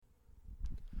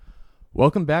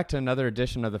Welcome back to another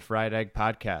edition of the Fried Egg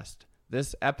Podcast.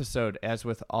 This episode, as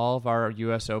with all of our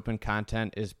U.S. Open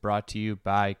content, is brought to you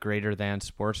by Greater Than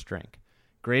Sports Drink.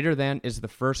 Greater Than is the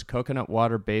first coconut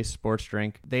water-based sports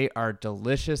drink. They are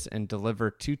delicious and deliver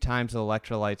 2 times the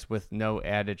electrolytes with no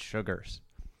added sugars.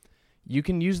 You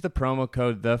can use the promo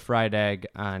code TheFriedEgg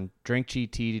on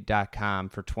drinkgt.com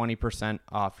for 20%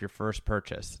 off your first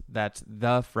purchase. That's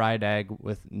The Fried Egg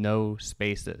with no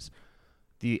spaces.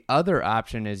 The other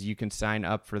option is you can sign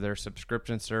up for their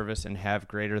subscription service and have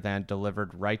Greater Than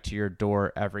delivered right to your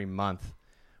door every month.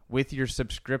 With your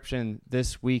subscription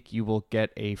this week, you will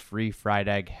get a free fried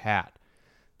egg hat.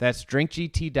 That's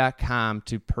drinkgt.com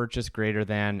to purchase Greater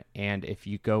Than, and if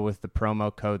you go with the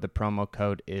promo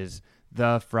code is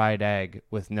The Fried Egg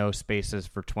with no spaces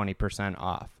for 20%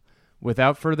 off.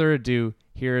 Without further ado,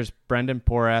 here's Brendan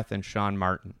Porath and Sean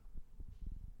Martin.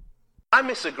 I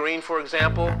miss a green, for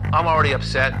example, I'm already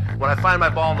upset. When I find my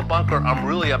ball in the bunker, I'm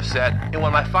really upset. And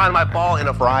when I find my ball in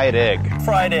a fried egg.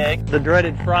 Fried egg. The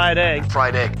dreaded fried egg.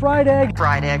 Fried egg. Fried egg.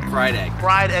 Fried egg. Fried egg.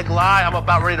 Fried egg lie, I'm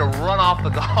about ready to run off the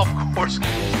golf course.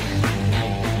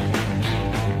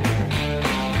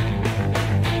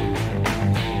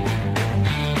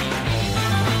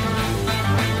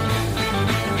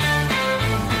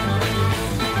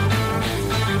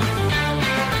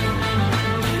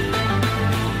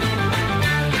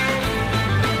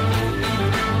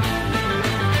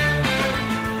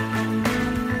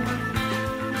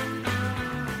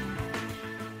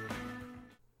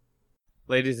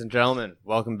 Ladies and gentlemen,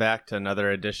 welcome back to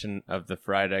another edition of the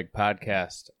Fried Egg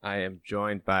Podcast. I am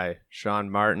joined by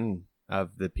Sean Martin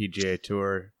of the PGA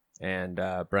Tour and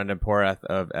Brendan Porath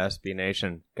of SB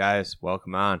Nation. Guys,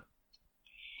 welcome on.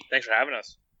 Thanks for having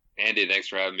us. Andy, thanks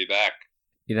for having me back.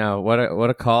 You know, what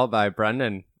a call by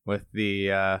Brendan with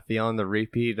the feeling the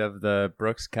repeat of the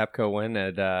Brooks Koepka win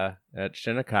at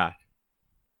Shinnecock.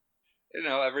 You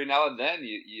know, every now and then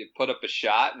you put up a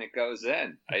shot and it goes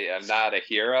in. I'm not a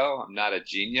hero. I'm not a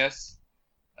genius.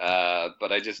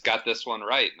 But I just got this one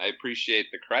right, and I appreciate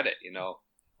the credit. You know,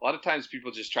 a lot of times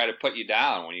people just try to put you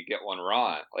down when you get one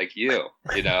wrong, like you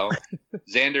know.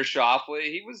 Xander Schauffele,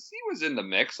 he was in the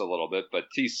mix a little bit, but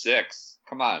T6,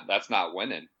 come on, that's not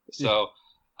winning. So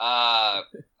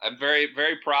I'm very,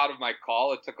 very proud of my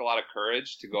call. It took a lot of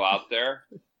courage to go out there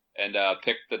and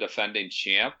pick the defending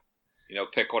champ. You know,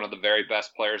 pick one of the very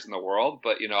best players in the world.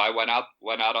 But, you know, I went out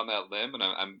on that limb, and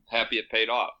I'm happy it paid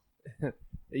off.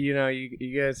 You know,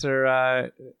 you guys are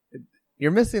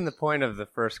you're missing the point of the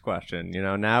first question. You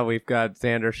know, now we've got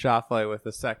Xander Schauffele with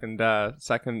the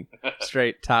second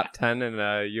straight top 10 in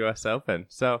the U.S. Open.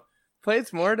 So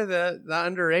plays more to the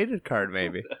underrated card,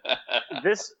 maybe.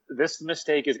 This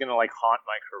mistake is going to, like, haunt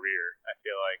my career, I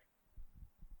feel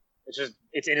like.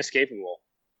 It's inescapable.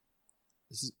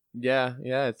 Yeah,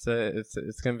 it's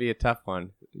gonna be a tough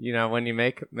one. You know, when you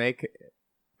make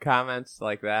comments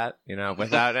like that, you know,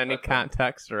 without any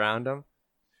context around them.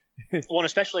 Well, and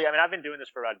especially, I mean, I've been doing this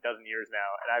for about a dozen years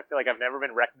now, and I feel like I've never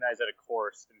been recognized at a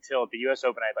course until at the U.S.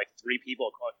 Open. I had like 3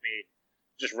 people come up to me,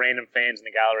 just random fans in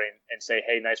the gallery, and say,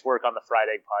 "Hey, nice work on the Fried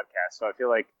Egg Podcast." So I feel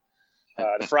like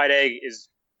the Fried Egg is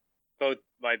both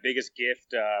my biggest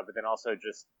gift, but then also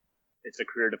just it's a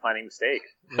career-defining mistake.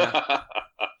 Yeah.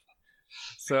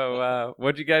 So,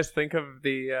 what do you guys think of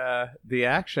the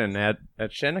action at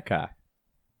Shinnecock?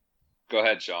 Go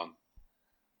ahead, Sean.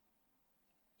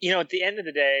 You know, at the end of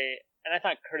the day, and I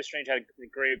thought Curtis Strange had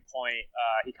a great point.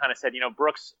 He kind of said, you know,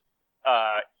 Brooks,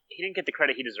 he didn't get the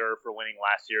credit he deserved for winning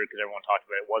last year because everyone talked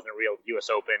about it. It wasn't a real U.S.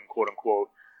 Open, quote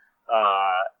unquote.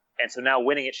 And so now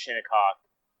winning at Shinnecock,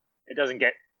 it doesn't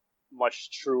get much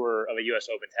truer of a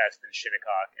U.S. Open test than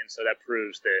Shinnecock, and so that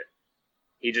proves that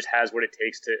he just has what it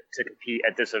takes to compete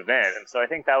at this event. And so I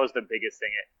think that was the biggest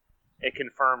thing. It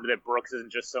confirmed that Brooks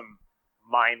isn't just some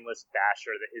mindless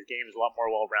basher, that his game is a lot more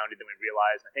well-rounded than we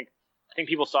realized. I think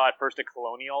people saw it first at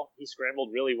Colonial. He scrambled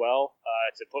really well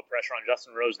to put pressure on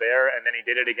Justin Rose there, and then he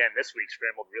did it again this week,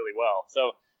 scrambled really well.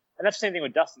 So, and that's the same thing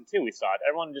with Dustin, too, we saw it.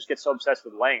 Everyone just gets so obsessed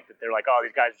with length that they're like, oh,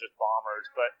 these guys are just bombers.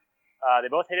 But they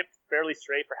both hit it fairly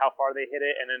straight for how far they hit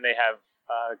it, and then they have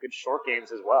good short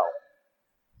games as well.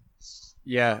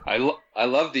 Yeah, I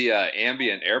love the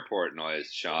ambient airport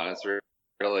noise, Sean. It's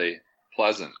really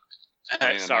pleasant.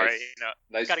 Sorry,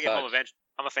 nice gotta get home touch. eventually.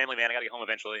 I'm a family man. I gotta get home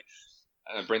eventually.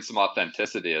 And it brings some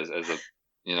authenticity as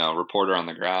a reporter on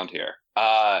the ground here.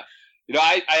 I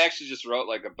actually just wrote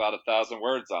like about 1,000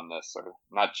 words on this, or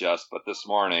not just, but this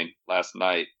morning, last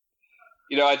night.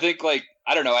 You know, I think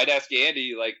I don't know. I'd ask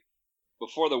Andy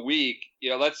before the week.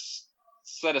 You know, let's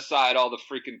set aside all the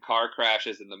freaking car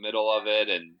crashes in the middle of it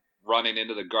and running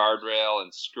into the guardrail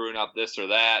and screwing up this or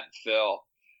that. Phil,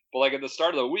 But like at the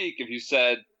start of the week, if you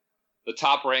said the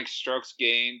top ranked strokes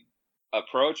gained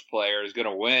approach player is going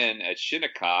to win at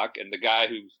Shinnecock, and the guy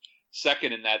who's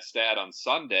second in that stat on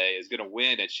Sunday is going to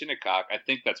win at Shinnecock, I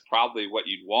think that's probably what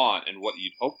you'd want and what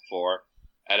you'd hope for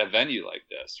at a venue like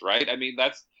this, right? I mean,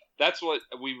 that's what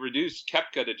we reduced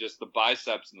Koepka to, just the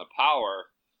biceps and the power,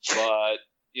 but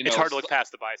it's hard to look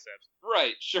past the biceps.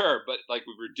 Right, sure, but like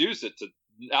we reduce it to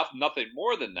nothing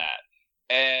more than that.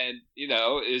 And,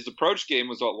 his approach game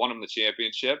was what won him the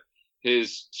championship.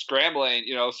 His scrambling,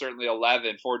 certainly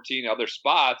 11, 14 other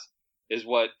spots is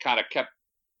what kind of kept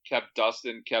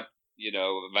Dustin,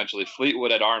 eventually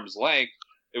Fleetwood at arm's length.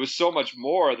 It was so much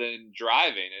more than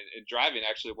driving, and driving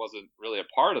actually wasn't really a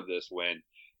part of this win.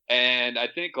 And I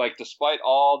think, like, despite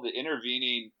all the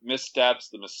intervening missteps,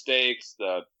 the mistakes,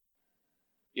 Phil's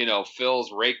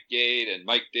Rakegate and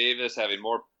Mike Davis having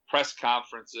more press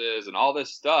conferences and all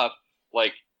this stuff,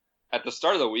 like, at the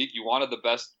start of the week, you wanted the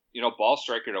best, ball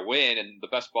striker to win, and the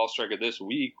best ball striker this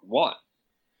week won.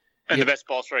 And the best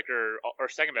ball striker, or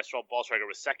second best ball striker,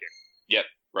 was second. Yep,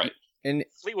 right. And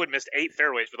Fleetwood missed 8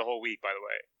 fairways for the whole week, by the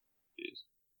way. Jeez.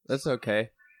 That's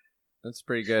okay. That's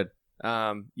pretty good.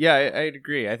 I'd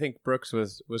agree. I think Brooks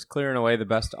was clearing away the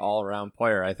best all-around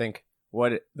player. I think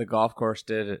what the golf course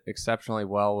did exceptionally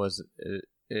well was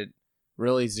it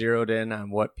really zeroed in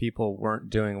on what people weren't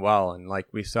doing well. And like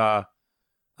we saw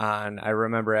I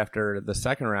remember after the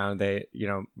second round,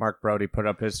 Mark Brody put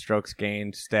up his strokes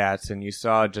gained stats, and you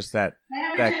saw just that.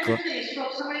 Somebody left a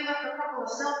couple of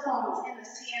cell phones in the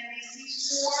CNBC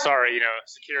store. Sorry,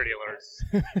 security alerts.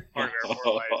 Part of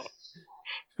airport life.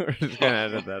 We're just gonna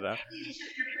edit that out.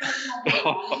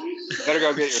 Better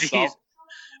go get yourself.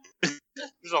 This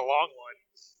is a long one.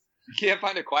 You can't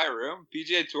find a quiet room.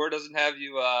 PGA Tour doesn't have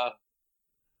you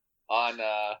on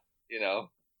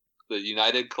the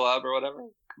United Club or whatever.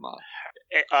 Come on.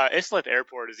 Islip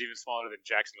Airport is even smaller than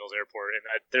Jacksonville's airport, and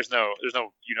there's no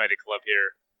United Club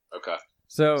here. Okay.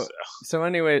 So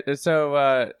anyway,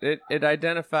 it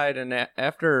identified, and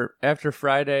after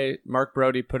Friday, Mark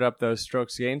Brody put up those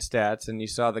strokes gained stats, and you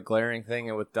saw the glaring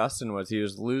thing with Dustin was he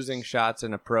was losing shots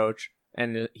in approach,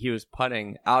 and he was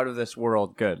putting out of this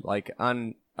world good, like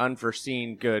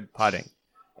unforeseen good putting.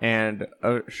 And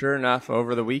sure enough,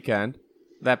 over the weekend,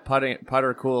 that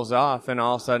putter cools off, and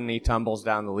all of a sudden he tumbles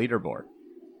down the leaderboard.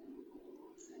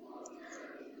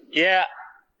 Yeah,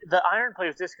 the iron play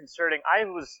was disconcerting. I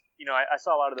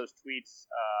saw a lot of those tweets.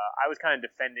 I was kind of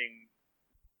defending,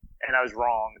 and I was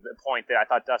wrong, the point that I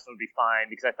thought Dustin would be fine,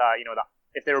 because I thought,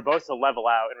 if they were both to level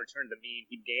out and return to the mean,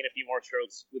 he'd gain a few more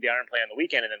strokes with the iron play on the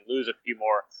weekend and then lose a few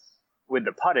more with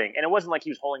the putting. And it wasn't like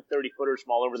he was holding 30-footers from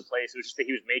all over the place. It was just that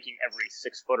he was making every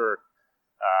 6-footer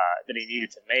that he needed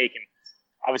to make. And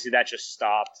obviously that just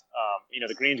stopped.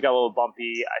 The greens got a little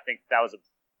bumpy. I think that was a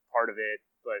part of it.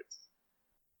 But,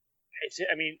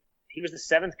 he was the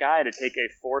 7th guy to take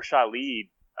a 4-shot lead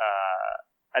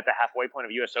at the halfway point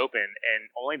of U.S. Open, and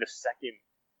only the second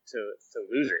to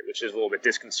lose it, which is a little bit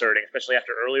disconcerting, especially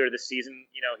after earlier this season,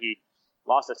 he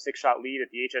lost a 6-shot lead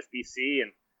at the HSBC,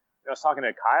 and I was talking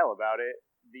to Kyle about it.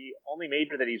 The only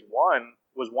major that he's won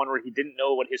was one where he didn't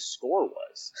know what his score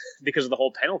was because of the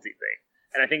whole penalty thing.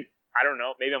 And I think, I don't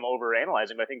know, maybe I'm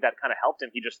overanalyzing, but I think that kind of helped him.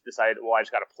 He just decided, I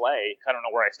just got to play. I don't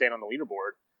know where I stand on the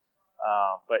leaderboard.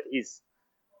 But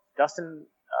Dustin,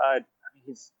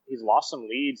 he's lost some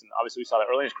leads, and obviously we saw that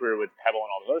early in his career with Pebble and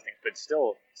all those other things, but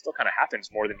still kind of happens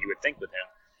more than you would think with him.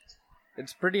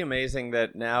 It's pretty amazing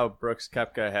that now Brooks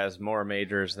Koepka has more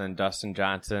majors than Dustin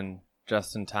Johnson,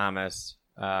 Justin Thomas,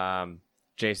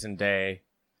 Jason Day,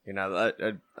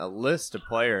 a list of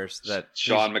players that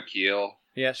Sean McKeel.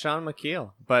 Yeah, Sean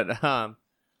McKeel. But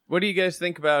what do you guys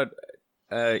think about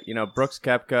Brooks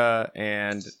Koepka,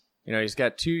 and he's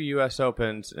got 2 U.S.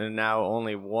 Opens and now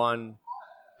only one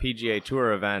PGA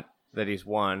Tour event that he's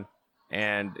won.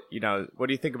 And, what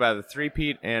do you think about the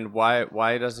three-peat, and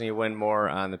why doesn't he win more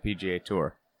on the PGA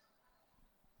Tour?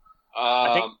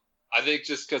 I think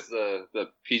just because the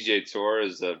PGA Tour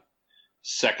is a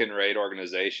second-rate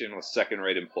organization with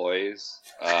second-rate employees.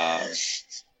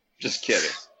 Just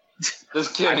kidding.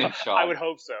 Just kidding, Sean. I would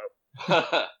hope so.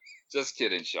 Just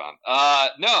kidding, Sean.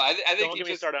 No, I think don't get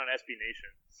me started on SB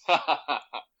Nation.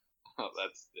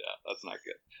 That's not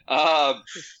good.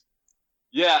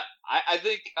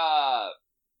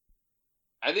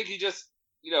 I think he just,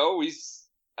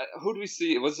 who do we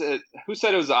see? Who said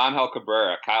it was Angel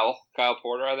Cabrera? Kyle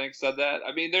Porter, I think, said that.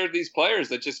 I mean, there are these players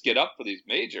that just get up for these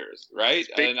majors, right?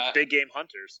 Big game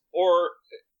hunters. Or,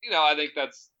 I think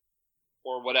that's,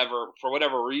 for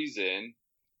whatever reason,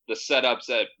 the setups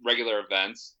at regular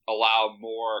events allow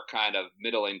more kind of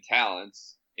middling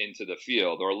talents into the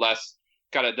field, or less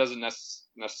kind of doesn't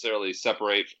necessarily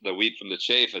separate the wheat from the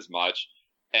chaff as much.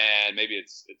 And maybe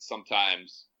it's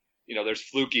sometimes, there's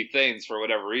fluky things for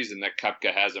whatever reason that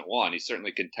Koepka hasn't won. He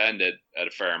certainly contended at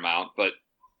a fair amount, but,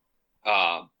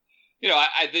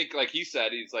 I think, like he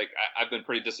said, he's like, I've been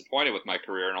pretty disappointed with my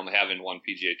career and only having one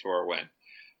PGA Tour win.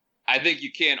 I think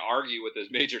you can't argue with his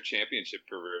major championship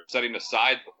career. Setting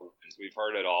aside the wins, we've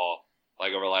heard it all,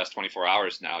 like over the last 24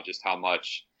 hours now, just how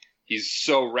much he's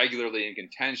so regularly in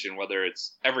contention, whether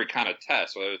it's every kind of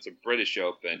test, whether it's a British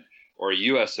Open or a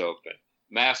U.S. Open,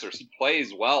 Masters. He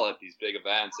plays well at these big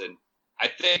events. And I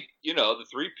think, the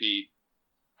three-peat,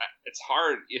 it's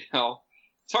hard,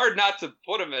 it's hard not to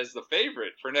put him as the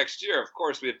favorite for next year. Of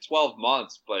course, we have 12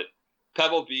 months, but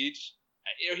Pebble Beach,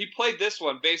 he played this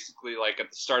one basically like at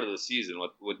the start of the season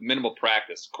with minimal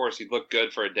practice. Of course, he looked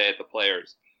good for a day at the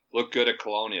Players, looked good at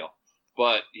Colonial,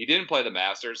 but he didn't play the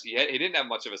Masters. He didn't have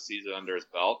much of a season under his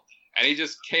belt, and he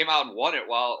just came out and won it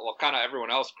while kind of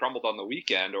everyone else crumbled on the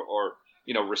weekend or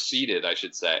receded, I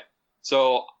should say.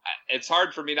 So it's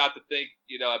hard for me not to think,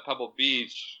 at Pebble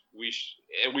Beach, we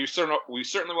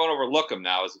certainly won't overlook him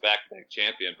now as a back-to-back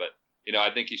champion, but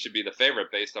I think he should be the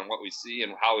favorite based on what we see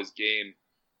and how his game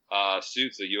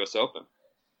suits the U.S. Open.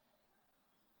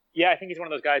 Yeah, I think he's one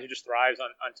of those guys who just thrives on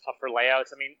tougher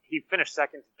layouts. I mean, he finished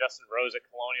second to Justin Rose at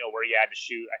Colonial, where he had to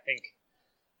shoot, I think,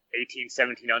 18,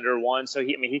 17 under one. So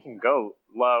he can go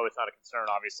low. It's not a concern.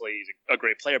 Obviously, he's a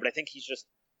great player, but I think he's just,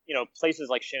 places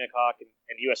like Shinnecock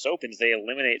and U.S. Opens, they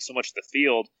eliminate so much of the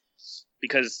field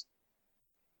because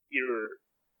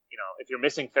if you're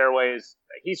missing fairways,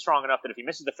 he's strong enough that if he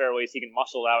misses the fairways, he can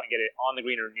muscle out and get it on the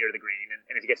green or near the green.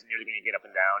 And if he gets near the green, he can get up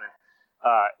and down. And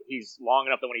he's long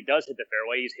enough that when he does hit the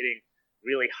fairway, he's hitting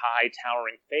really high,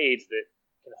 towering fades that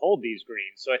can hold these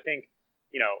greens. So I think,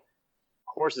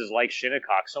 courses like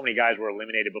Shinnecock, so many guys were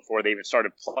eliminated before they even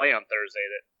started play on Thursday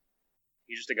that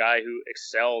he's just a guy who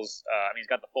excels. He's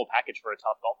got the full package for a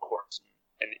tough golf course,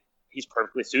 and he's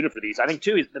perfectly suited for these. I think,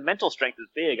 too, the mental strength is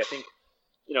big. I think,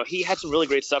 he had some really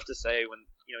great stuff to say when,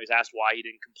 he's asked why he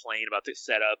didn't complain about the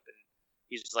setup, and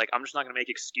he's just like, I'm just not going to make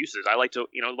excuses. I like to,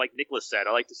 like Nicholas said,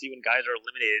 I like to see when guys are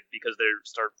eliminated because they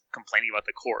start complaining about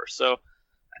the course. So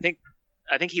I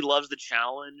think he loves the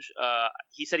challenge.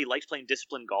 He said he likes playing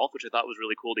disciplined golf, which I thought was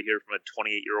really cool to hear from a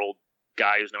 28-year-old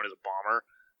guy who's known as a bomber.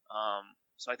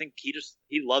 So I think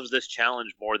he loves this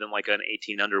challenge more than like an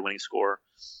 18 under winning score.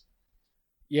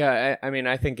 Yeah,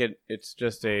 I think it's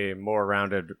just a more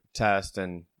rounded test,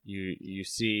 and you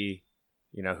see,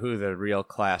 who the real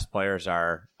class players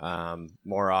are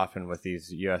more often with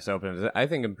these U.S. Opens. I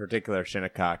think in particular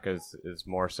Shinnecock is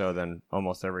more so than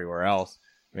almost everywhere else.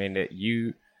 I mean,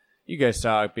 you guys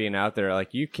saw it being out there.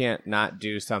 Like, you can't not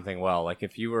do something well. Like,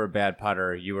 if you were a bad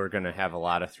putter, you were going to have a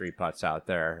lot of three putts out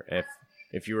there.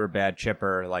 If you were a bad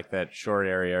chipper, like that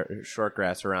short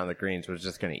grass around the greens was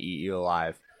just going to eat you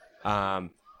alive.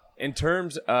 In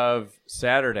terms of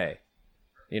Saturday,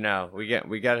 we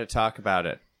got to talk about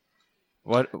it.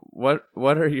 What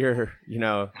are your,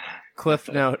 Cliff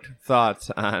Note thoughts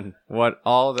on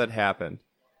all that happened?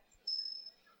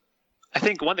 I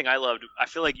think one thing I loved, I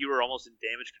feel like you were almost in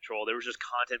damage control. There was just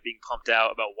content being pumped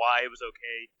out about why it was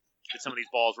okay that some of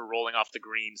these balls were rolling off the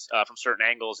greens from certain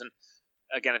angles. And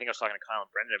again, I think I was talking to Kyle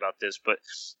and Brendan about this, but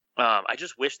I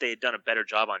just wish they had done a better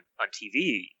job on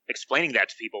TV explaining that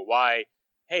to people. Why,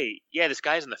 hey, yeah, this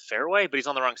guy's in the fairway, but he's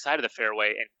on the wrong side of the fairway,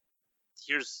 and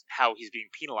here's how he's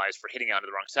being penalized for hitting onto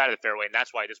the wrong side of the fairway, and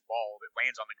that's why this ball that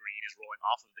lands on the green is rolling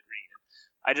off of the green.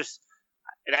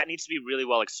 And that needs to be really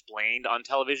well explained on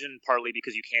television, partly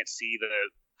because you can't see the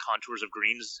contours of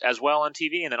greens as well on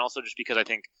TV, and then also just because I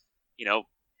think,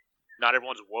 not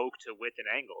everyone's woke to width and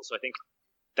angle. So I think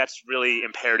that's really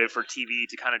imperative for TV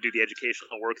to kind of do the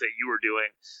educational work that you were doing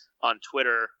on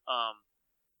Twitter.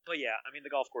 But yeah, the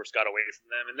golf course got away from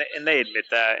them, and they admit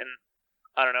that. And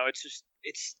I don't know,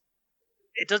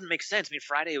 it doesn't make sense.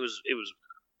 Friday it was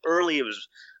early, it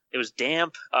was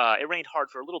damp. It rained hard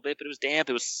for a little bit, but it was damp.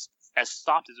 It was as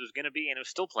soft as it was going to be, and it was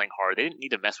still playing hard. They didn't need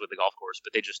to mess with the golf course,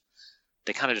 but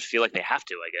they kind of just feel like they have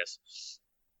to, I guess.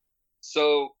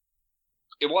 So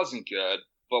it wasn't good,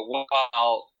 but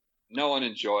while no one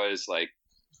enjoys like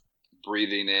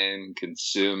breathing in,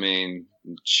 consuming,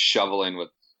 shoveling with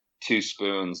 2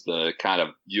 spoons, the kind of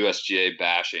USGA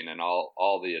bashing and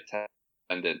all the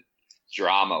attendant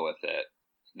drama with it,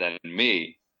 than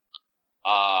me.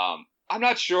 I'm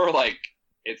not sure like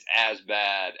it's as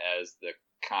bad as the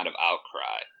kind of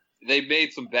outcry. They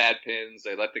made some bad pins.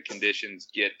 They let the conditions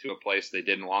get to a place they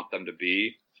didn't want them to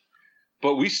be.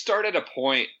 But we started a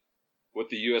point with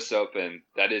the U.S. Open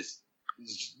that is,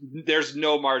 there's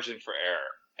no margin for error.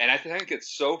 And I think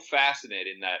it's so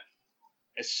fascinating that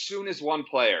as soon as one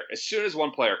player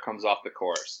comes off the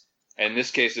course, and in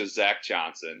this case it was Zach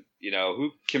Johnson,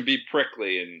 who can be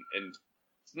prickly and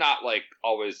it's not like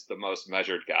always the most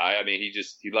measured guy. I mean,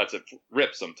 he lets it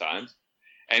rip sometimes.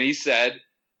 And he said,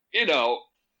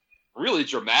 really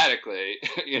dramatically,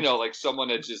 like someone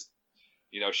had just,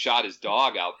 shot his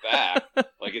dog out back.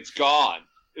 Like, it's gone.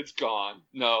 It's gone.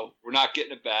 No, we're not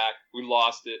getting it back. We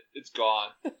lost it. It's gone.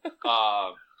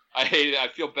 I hate it. I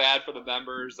feel bad for the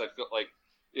members. I feel like,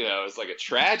 it's like a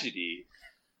tragedy.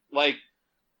 Like,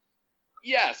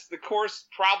 yes, the course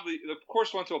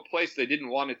went to a place they didn't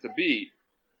want it to be,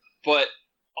 but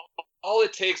all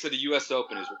it takes at a U.S.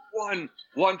 Open is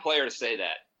one player to say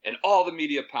that, and all the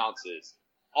media pounces.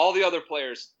 All the other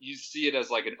players, you see it as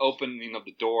like an opening of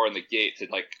the door and the gate to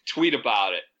like tweet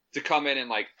about it, to come in and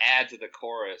like add to the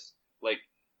chorus, like,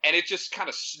 and it just kind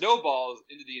of snowballs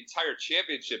into the entire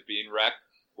championship being wrecked.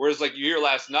 Whereas like you hear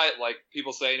last night, like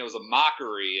people saying it was a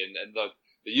mockery and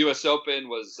the U.S. Open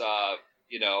was,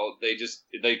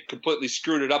 they completely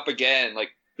screwed it up again. Like,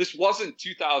 this wasn't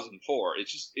 2004.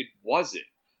 It wasn't.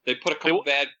 They put a couple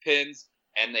bad pins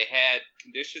and they had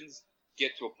conditions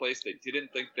get to a place they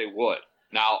didn't think they would.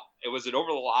 Now, was it over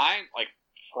the line? Like,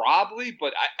 probably,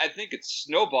 but I think it's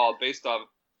snowballed based on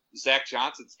Zach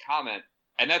Johnson's comment,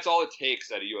 and that's all it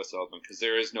takes at a U.S. Open because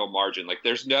there is no margin. Like,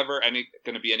 there's never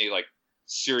going to be any, like,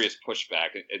 serious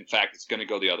pushback. In fact, it's going to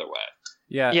go the other way.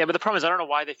 Yeah, but the problem is I don't know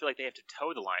why they feel like they have to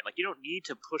toe the line. Like, you don't need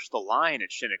to push the line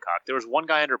at Shinnecock. There was one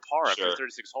guy under par after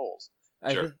 36 holes.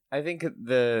 I think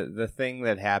the thing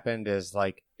that happened is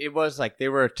like it was like they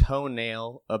were a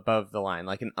toenail above the line,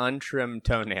 like an untrimmed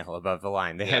toenail above the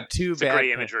line. They had two bad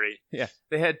great imagery. Yeah,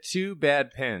 they had two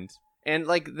bad pins, and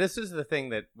like this is the thing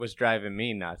that was driving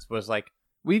me nuts. Was like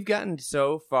we've gotten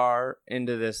so far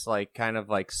into this like kind of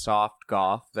like soft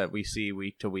golf that we see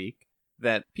week to week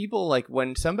that people like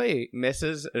when somebody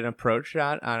misses an approach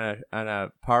shot on a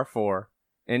par 4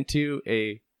 into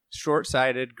a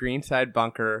short-sided greenside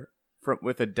bunker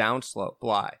with a downslope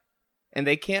lie, and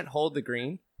they can't hold the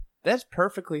green, that's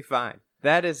perfectly fine.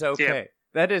 That is okay. Yeah.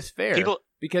 That is fair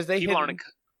because they hit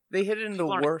it in the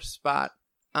worst spot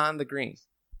on the green.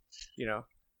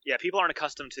 Yeah, people aren't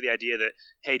accustomed to the idea that,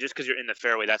 hey, just because you're in the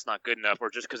fairway, that's not good enough,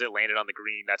 or just because it landed on the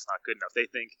green, that's not good enough. They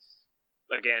think,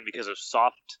 again, because of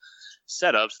soft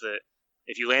setups, that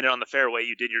if you landed on the fairway,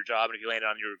 you did your job, and if you landed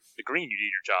on the green, you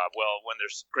did your job. Well, when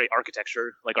there's great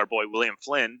architecture, like our boy William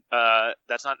Flynn,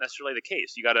 that's not necessarily the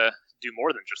case. You got to do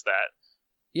more than just that.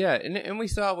 Yeah, and we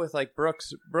saw with like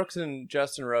Brooks and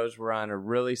Justin Rose were on a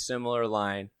really similar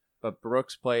line, but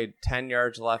Brooks played 10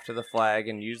 yards left of the flag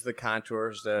and used the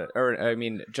contours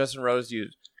Justin Rose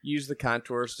used the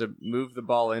contours to move the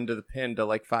ball into the pin to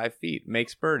like 5 feet,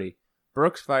 makes birdie.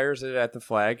 Brooks fires it at the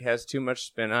flag, has too much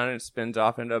spin on it, spins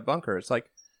off into a bunker. It's like,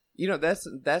 that's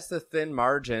the thin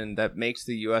margin that makes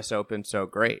the U.S. Open so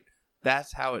great.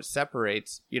 That's how it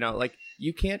separates. Like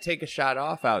you can't take a shot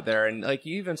off out there, and like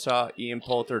you even saw Ian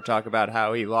Poulter talk about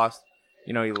how he lost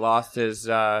his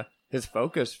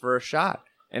focus for a shot,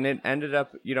 and it ended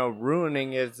up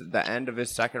ruining the end of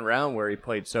his second round where he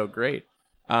played so great.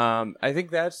 I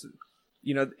think that's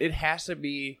it has to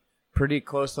be pretty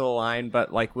close to the line,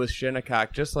 but like with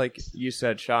Shinnecock, just like you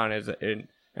said, Sean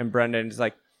and Brendan, is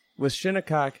like with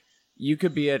Shinnecock, you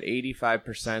could be at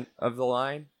 85% of the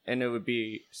line and it would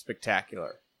be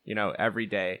spectacular, every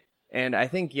day. And I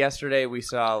think yesterday we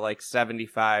saw like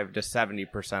 75 to 70%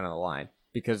 of the line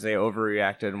because they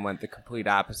overreacted and went the complete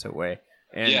opposite way.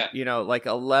 And, like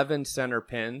 11 center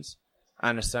pins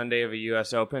on a Sunday of a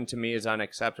U.S. Open to me is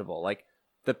unacceptable. Like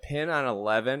the pin on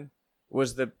 11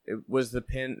 was the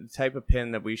type of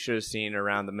pin that we should have seen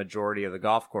around the majority of the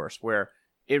golf course, where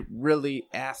it really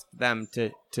asked them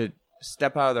to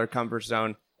step out of their comfort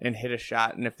zone and hit a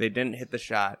shot, and if they didn't hit the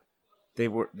shot, they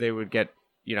would get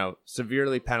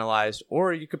severely penalized,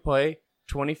 or you could play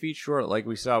 20 feet short like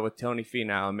we saw with Tony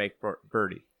Finau and make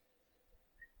birdie.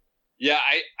 Yeah,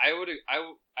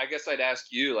 I guess I'd ask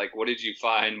you, like, what did you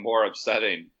find more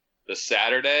upsetting, the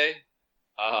Saturday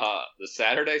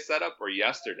setup or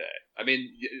yesterday? I mean,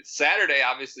 Saturday,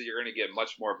 obviously, you're going to get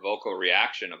much more vocal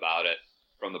reaction about it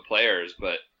from the players,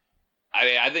 but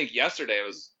I think yesterday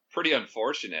was pretty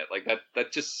unfortunate. Like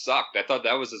that just sucked. I thought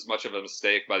that was as much of a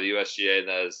mistake by the USGA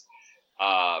as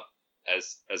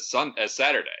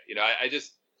Saturday.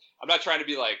 I'm not trying to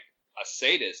be like a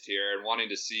sadist here and wanting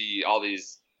to see all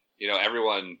these,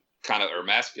 everyone kind of, or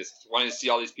masochists wanting to see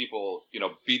all these people,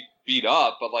 beat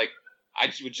up, but like, I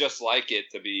would just like it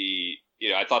to be,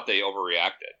 I thought they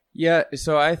overreacted. Yeah,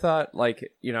 so I thought,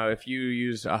 like, if you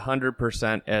use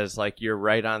 100% as, like, you're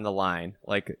right on the line,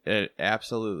 like, an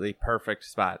absolutely perfect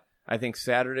spot, I think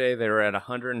Saturday they were at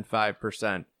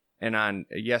 105%, and on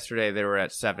yesterday they were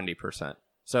at 70%.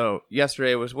 So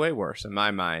yesterday was way worse in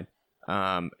my mind.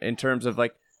 In terms of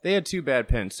like they had 2 bad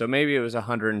pins, so maybe it was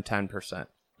 110%.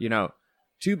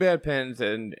 2 bad pins,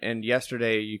 and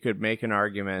yesterday you could make an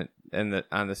argument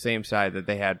on the same side that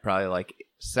they had probably like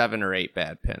 7 or 8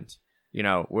 bad pins.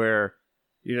 Where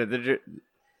you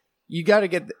got to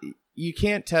get. You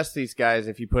can't test these guys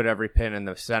if you put every pin in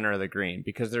the center of the green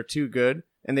because they're too good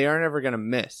and they aren't ever going to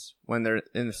miss when they're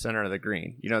in the center of the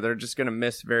green. They're just going to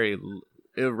miss very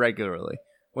irregularly.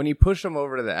 When you push them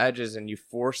over to the edges and you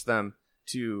force them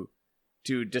to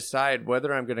decide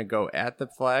whether I'm going to go at the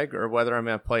flag or whether I'm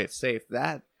going to play it safe,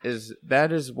 that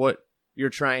is what you're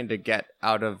trying to get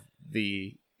out of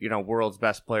the world's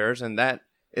best players, and that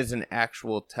is an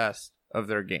actual test of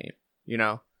their game.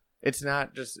 It's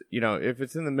not just, if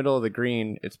it's in the middle of the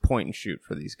green, it's point and shoot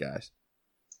for these guys.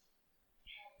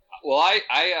 Well,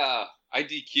 I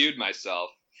DQ'd myself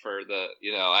for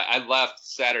I left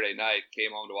Saturday night,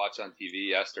 came home to watch on TV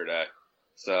yesterday.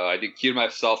 So I DQ'd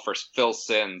myself for Phil's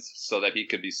sins so that he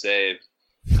could be saved.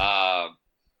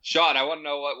 Sean, I want to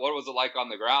know what was it like on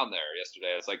the ground there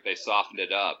yesterday? It's like they softened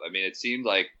it up. I mean, it seemed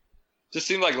like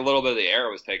a little bit of the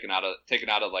air was taken out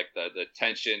of like the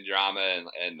tension, drama,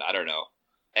 and I don't know,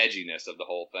 edginess of the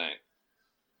whole thing.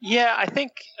 Yeah, I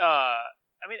think.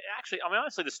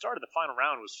 Honestly, the start of the final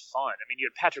round was fun. I mean, you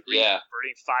had Patrick Reed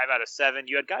birdieing 5 out of 7.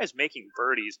 You had guys making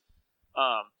birdies.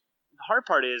 The hard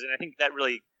part is, and I think that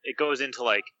really it goes into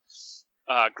like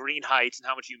green heights and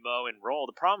how much you mow and roll.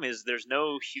 The problem is there's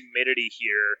no humidity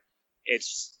here. It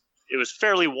was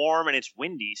fairly warm and it's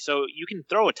windy, so you can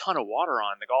throw a ton of water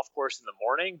on the golf course in the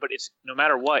morning, but it's no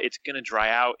matter what, it's going to dry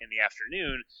out in the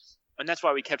afternoon. And that's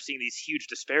why we kept seeing these huge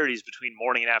disparities between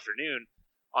morning and afternoon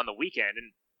on the weekend.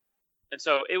 And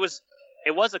so it was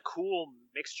a cool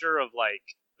mixture of like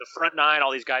the front 9,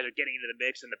 all these guys are getting into the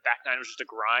mix, and the back 9 was just a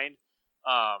grind.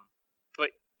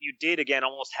 But you did again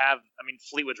almost have. I mean,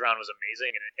 Fleetwood's round was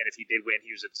amazing, and if he did win,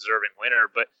 he was a deserving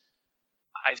winner. But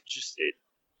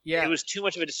it was too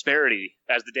much of a disparity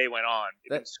as the day went on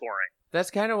in scoring.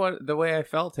 That's kind of the way I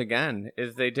felt again,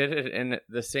 is they did it in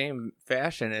the same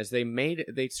fashion as they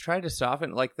tried to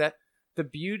soften like that. The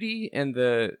beauty and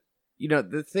the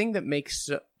thing that makes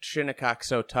Shinnecock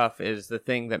so tough is the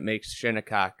thing that makes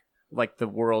Shinnecock like the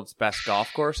world's best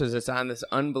golf course is it's on this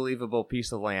unbelievable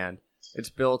piece of land. It's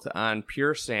built on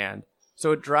pure sand.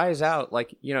 So it dries out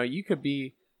like, you could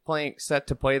be set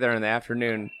to play there in the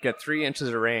afternoon, get 3 inches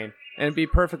of rain, and it'd be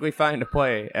perfectly fine to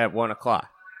play at 1 o'clock.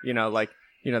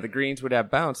 The greens would have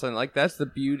bounce, and like that's the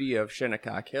beauty of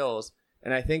Shinnecock Hills.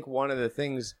 And I think one of the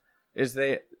things is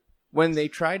when they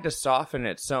tried to soften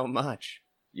it so much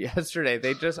yesterday,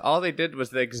 all they did was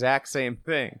the exact same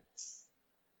thing.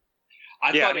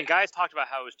 Guys talked about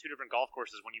how it was 2 different golf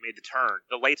courses when you made the turn.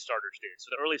 The late starters did. So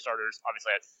the early starters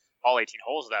obviously had all 18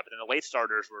 holes of that, but then the late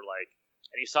starters were like,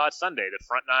 and you saw it Sunday, the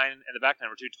front 9 and the back 9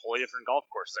 were 2 totally different golf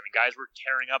courses. I mean, guys were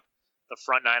tearing up the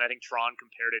front 9. I think Tron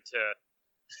compared it to,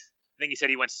 I think he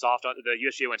said he went soft on the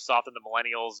USGA went soft on the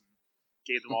millennials and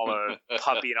gave them all a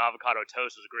puppy and avocado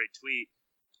toast. It was a great tweet.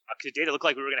 Because it did look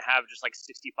like we were going to have just like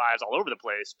 65s all over the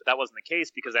place, but that wasn't the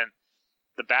case because then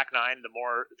the back 9, the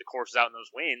more the course was out in those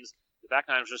winds, the back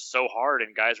 9 was just so hard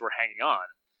and guys were hanging on.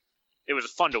 It was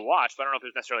fun to watch, but I don't know if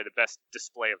it was necessarily the best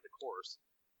display of the course.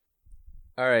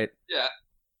 All right. Yeah.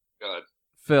 Go ahead.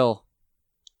 Phil.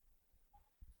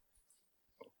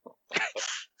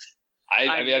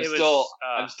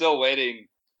 I'm still waiting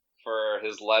for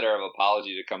his letter of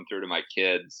apology to come through to my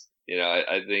kids.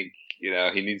 I think,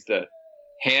 he needs to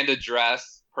hand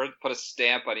address, put a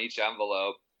stamp on each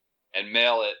envelope, and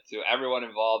mail it to everyone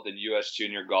involved in U.S.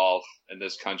 junior golf in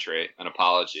this country, an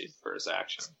apology for his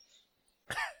actions.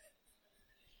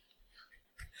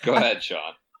 Go ahead,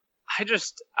 Sean. I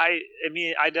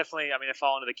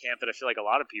fall into the camp that I feel like a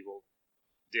lot of people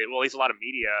did. Well, at least a lot of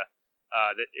media.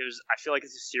 I feel like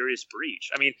it's a serious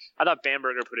breach. I mean, I thought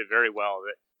Bamberger put it very well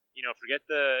that, forget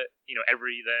the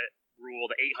rule,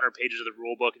 the 800 pages of the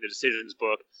rule book and the decisions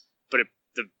book, but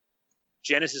the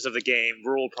genesis of the game,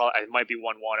 rule probably, it might be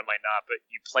 1-1, it might not, but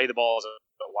you play the ball as it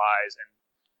lies, and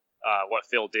what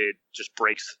Phil did just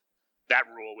breaks that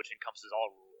rule, which encompasses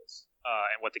all rules,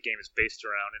 and what the game is based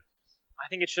around. And I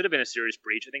think it should have been a serious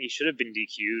breach. I think he should have been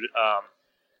DQ'd.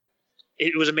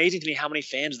 It was amazing to me how many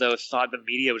fans, though, thought the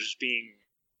media was just being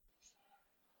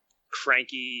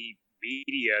cranky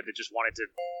media that just wanted to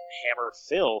hammer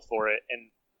Phil for it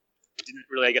and didn't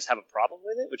really, I guess, have a problem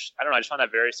with it, which, I don't know, I just found that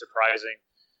very surprising.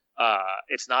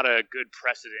 It's not a good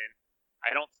precedent.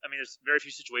 There's very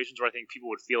few situations where I think people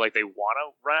would feel like they want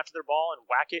to run after their ball and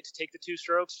whack it to take the 2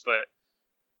 strokes, but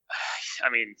I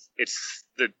mean,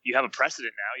 you have a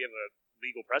precedent now. You have a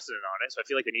legal precedent on it, so I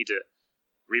feel like they need to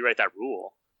rewrite that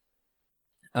rule.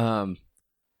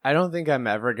 I don't think I'm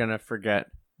ever gonna forget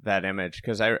that image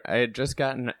because I had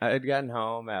gotten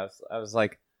home. I was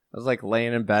like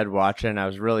laying in bed watching. I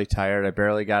was really tired. I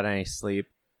barely got any sleep,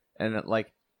 and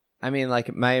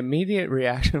my immediate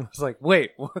reaction was like,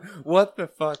 "Wait, what the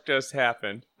fuck just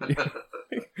happened?"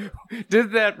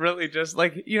 Did that really just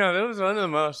that was one of the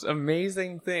most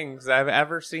amazing things I've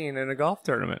ever seen in a golf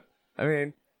tournament. I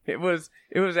mean, it was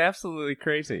absolutely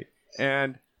crazy.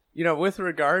 And with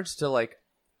regards to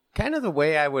kind of the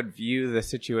way I would view the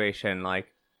situation, all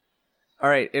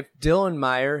right, if Dylan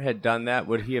Meyer had done that,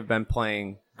 would he have been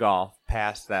playing golf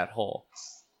past that hole?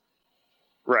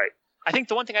 Right. I think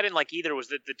the one thing I didn't like either was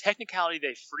that the technicality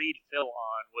they freed Phil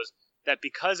on was that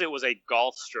because it was a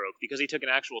golf stroke, because he took an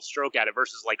actual stroke at it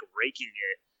versus raking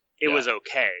it, it was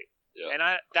okay. Yeah.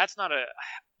 And that's not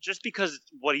just because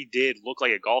what he did looked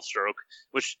like a golf stroke,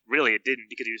 which really it didn't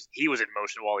because he was in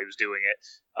motion while he was doing it.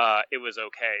 It was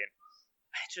okay.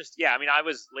 And I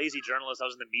was lazy journalist. I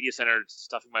was in the media center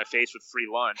stuffing my face with free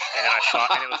lunch, and I saw,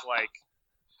 and it was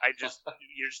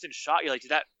you're just in shock. You're like, did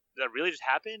that really just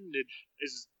happen?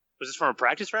 Was this from a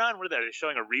practice round? What are they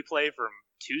showing a replay from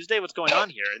Tuesday? What's going on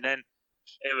here? And then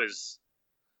it was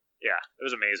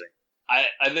amazing.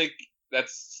 I think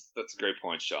that's a great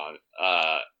point, Sean.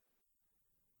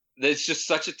 It's just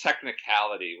such a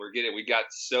technicality. We got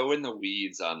so in the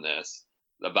weeds on this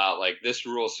about this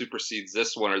rule supersedes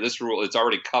this one, or this rule it's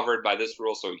already covered by this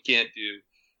rule, so we can't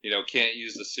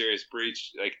use the serious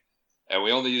breach, and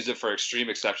we only use it for extreme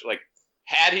exception.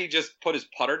 Had he just put his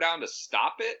putter down to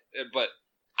stop it, but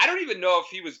I don't even know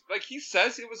if he was he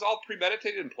says it was all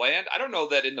premeditated and planned. I don't know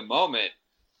that in the moment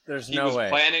he was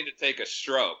planning to take a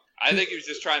stroke. I think he was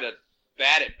just trying to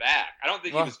bat it back. I don't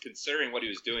think he was considering what he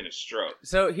was doing a stroke.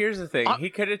 So here's the thing: he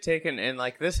could have taken, and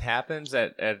this happens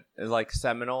at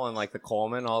Seminole and the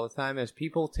Coleman all the time, is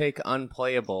people take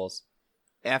unplayables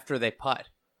after they putt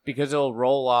because it'll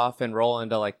roll off and roll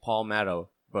into palmetto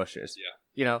bushes.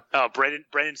 Yeah. Oh,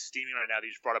 Brendan's steaming right now. He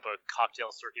just brought up a cocktail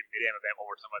circuit mid-am event while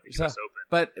we're talking about the US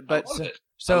Open.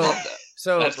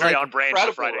 So that's very on brand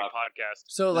for Friday podcast.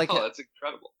 So that's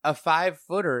incredible. A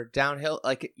 5-footer downhill,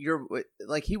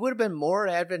 he would have been more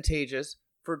advantageous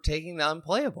for taking the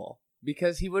unplayable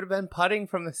because he would have been putting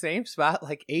from the same spot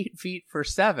 8 feet for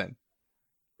 7.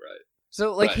 Right.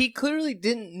 So he clearly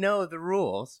didn't know the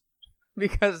rules.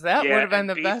 Because that would have been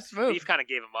the best move. Beef kind of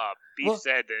gave him up. Beef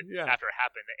said that after it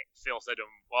happened, Phil said to him,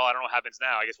 "Well, I don't know what happens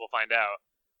now. I guess we'll find out."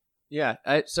 Yeah.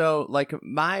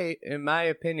 In my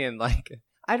opinion,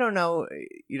 I don't know.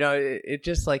 It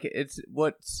just it's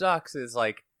what sucks is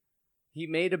he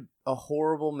made a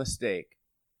horrible mistake,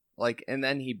 and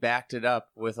then he backed it up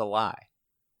with a lie.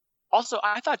 Also,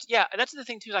 I thought, that's the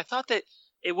thing too. Is I thought that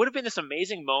it would have been this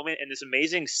amazing moment and this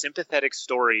amazing sympathetic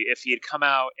story if he had come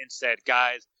out and said,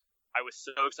 "Guys, I was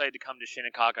so excited to come to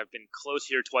Shinnecock. I've been close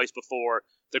here twice before.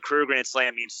 The career Grand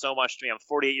Slam means so much to me. I'm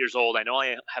 48 years old. I know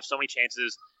I have so many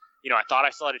chances. I thought I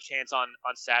still had a chance on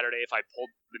Saturday if I pulled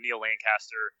the Neil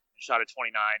Lancaster and shot at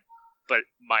 29. But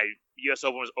my U.S.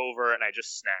 Open was over, and I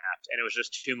just snapped. And it was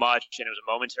just too much, and it was a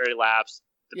momentary lapse.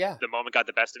 The moment got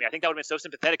the best of me. I think that would have been so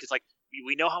sympathetic because,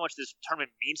 we know how much this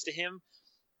tournament means to him.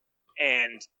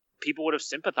 And people would have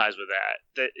sympathized with that.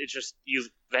 That it's just you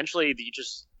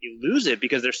lose it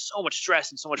because there's so much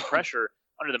stress and so much pressure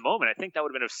under the moment. I think that would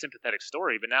have been a sympathetic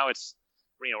story, but now it's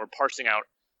we're parsing out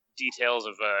details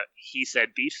of a he said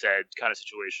beef said kind of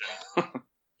situation.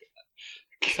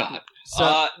 God,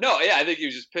 I think he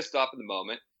was just pissed off in the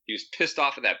moment. He was pissed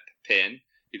off at that pin.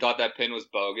 He thought that pin was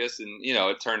bogus, and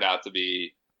it turned out to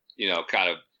be kind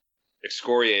of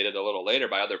excoriated a little later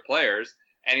by other players,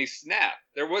 and he snapped.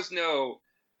 There was no.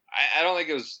 I don't think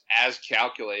it was as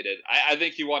calculated. I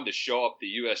think he wanted to show up the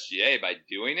USGA by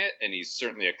doing it, and he's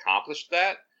certainly accomplished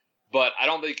that. But I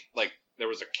don't think there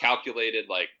was a calculated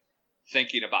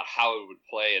thinking about how it would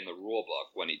play in the rule book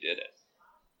when he did it.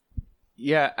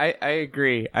 Yeah, I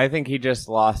agree. I think he just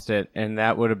lost it, and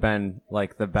that would have been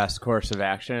the best course of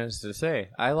action is to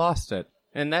say, I lost it.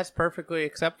 And that's perfectly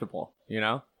acceptable,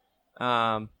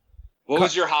 What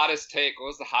was your hottest take? What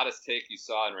was the hottest take you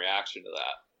saw in reaction to that?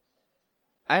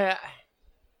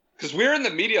 Because we're in the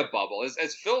media bubble,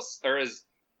 as Phil or as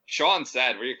Sean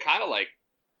said, where you're kind of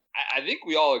I think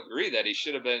we all agree that he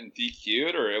should have been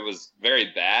DQ'd or it was very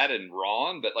bad and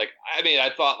wrong. But I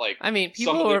thought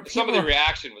some of the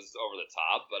reaction was over the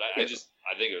top, but I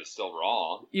think it was still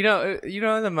wrong.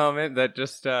 The moment that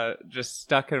just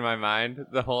stuck in my mind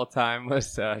the whole time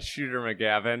was Shooter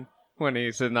McGavin when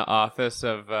he's in the office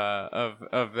of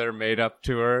their made up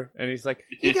tour, and he's like,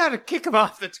 "You got to kick him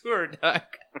off the tour, Doug."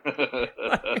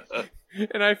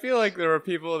 And I feel like there were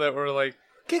people that were like,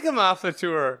 "Kick him off the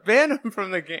tour, ban him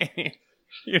from the game."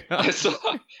 You know? I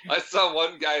saw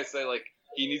one guy say like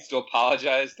he needs to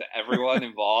apologize to everyone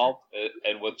involved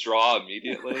and withdraw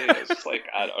immediately. It's just like,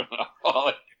 I don't know. Oh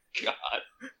my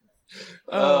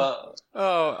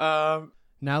God.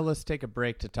 Now let's take a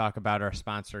break to talk about our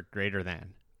sponsor, Greater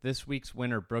Than. This week's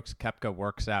winner, Brooks Koepka,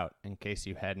 works out, in case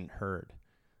you hadn't heard.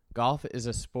 Golf is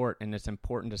a sport, and it's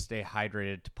important to stay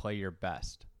hydrated to play your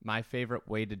best. My favorite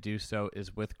way to do so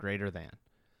is with Greater Than.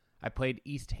 I played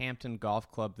East Hampton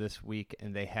Golf Club this week,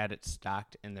 and they had it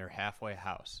stocked in their halfway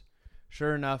house.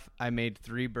 Sure enough, I made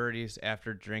 3 birdies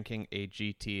after drinking a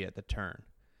GT at the turn.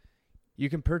 You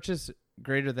can purchase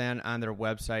Greater Than on their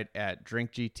website at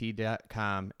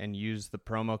drinkgt.com and use the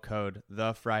promo code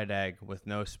TheFriedEgg with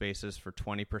no spaces for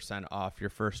 20% off your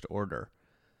first order.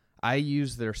 I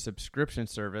use their subscription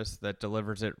service that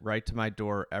delivers it right to my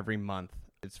door every month.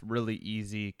 It's really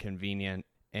easy, convenient,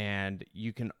 and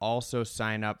you can also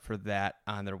sign up for that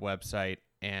on their website.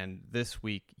 And this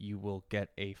week, you will get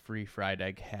a free fried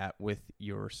egg hat with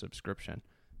your subscription.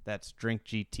 That's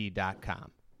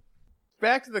drinkgt.com.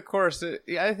 Back to the course.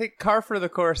 I think Car for the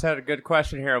Course had a good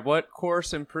question here. What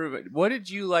course improvement? What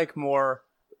did you like more,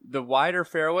 the wider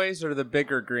fairways or the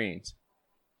bigger greens?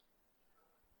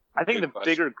 I think the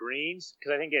bigger greens,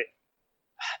 because I think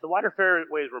the wider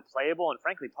fairways were playable and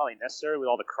frankly probably necessary with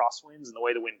all the crosswinds and the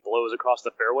way the wind blows across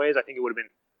the fairways. I think it would have been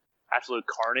absolute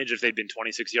carnage if they'd been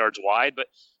 26 yards wide. But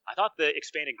I thought the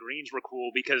expanded greens were cool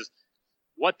because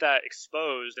what that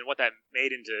exposed and what that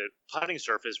made into putting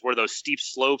surface were those steep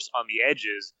slopes on the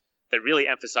edges that really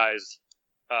emphasized,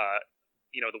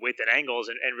 the width and angles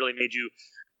and really made you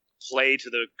play to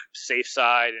the safe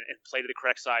side and play to the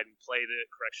correct side and play the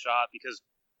correct shot because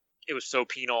it was so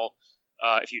penal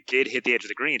if you did hit the edge of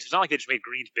the greens. It's not like they just made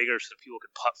greens bigger so that people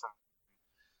could putt from,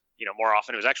 more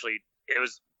often. It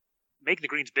was making the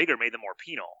greens bigger made them more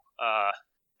penal.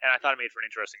 And I thought it made for an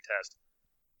interesting test.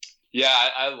 Yeah,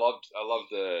 I loved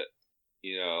the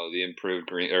the improved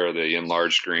green or the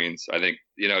enlarged greens. I think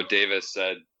Davis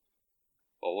said,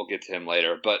 well, we'll get to him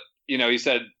later, but he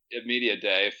said at media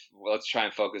day, let's try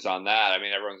and focus on that. I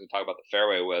mean, everyone's gonna talk about the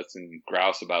fairway widths and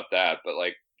grouse about that, but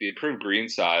like the improved green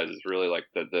size is really like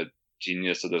the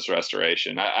genius of this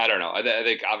restoration. I don't know. I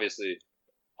think obviously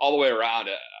all the way around,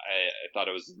 I thought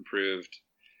it was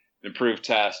improved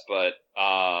test, but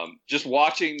just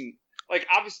watching. Like,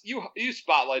 obviously, you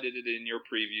spotlighted it in your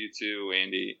preview too,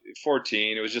 Andy.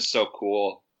 14, it was just so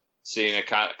cool seeing it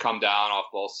kind of come down off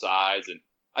both sides. And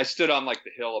I stood on, like,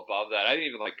 the hill above that. I didn't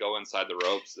even, like, go inside the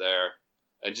ropes there.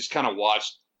 And just kind of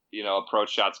watched,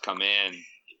 approach shots come in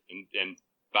and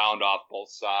bound off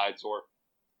both sides. Or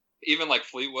even, like,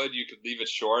 Fleetwood, you could leave it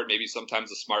short. Maybe sometimes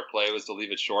the smart play was to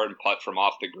leave it short and putt from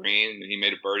off the green. And he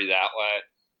made a birdie that way.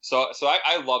 So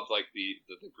I loved, like, the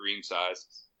green size.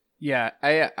 Yeah,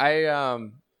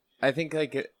 I think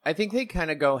they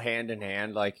kind of go hand in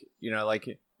hand. Like,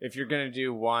 like if you're gonna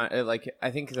do one, like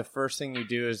I think the first thing you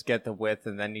do is get the width,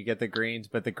 and then you get the greens.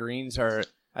 But the greens are,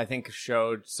 I think,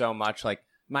 showed so much. Like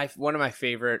one of my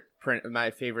favorite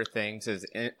things is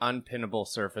unpinnable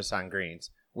surface on greens,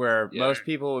 where most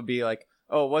people would be like,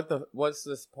 oh, what's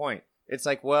this point? It's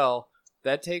like, well,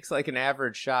 that takes like an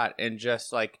average shot and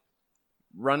just like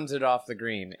runs it off the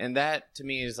green. And that to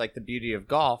me is like the beauty of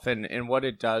golf, and what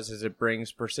it does is it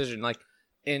brings precision. Like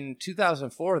in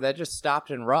 2004, that just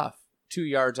stopped in rough 2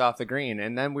 yards off the green,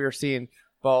 and then we were seeing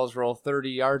balls roll 30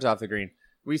 yards off the green.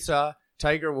 We saw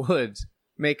Tiger Woods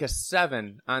make a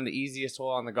 7 on the easiest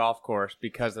hole on the golf course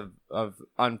because of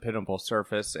unpinnable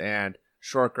surface and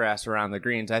short grass around the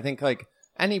greens. I think like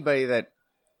anybody that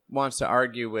wants to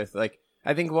argue with, like,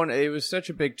 I think it was such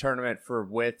a big tournament for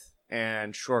width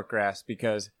and short grass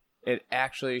because it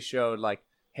actually showed like,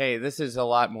 hey, this is a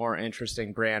lot more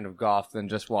interesting brand of golf than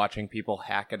just watching people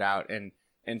hack it out and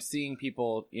seeing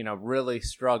people, really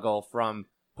struggle from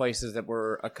places that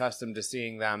we're accustomed to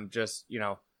seeing them just,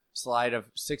 slide a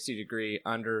 60-degree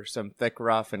under some thick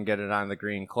rough and get it on the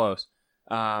green close.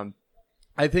 I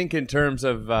think in terms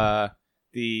of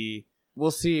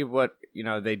we'll see what,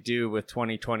 they do with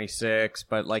 2026,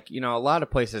 but like, a lot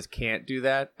of places can't do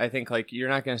that. I think like you're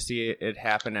not going to see it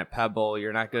happen at Pebble.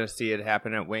 You're not going to see it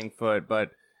happen at Wingfoot,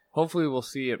 but hopefully we'll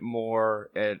see it more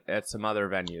at some other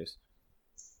venues.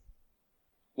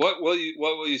 What will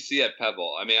you see at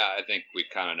Pebble? I mean, I think we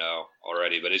kind of know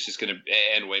already, but it's just going to,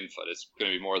 and Wingfoot, it's going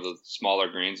to be more of the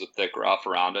smaller greens with thick rough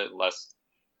around it, less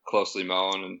closely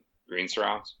mown and green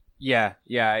surrounds. Yeah,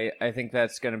 I think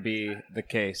that's going to be the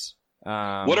case.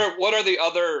 What are the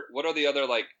other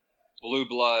like blue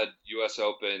blood U.S.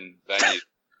 Open venues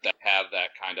that have that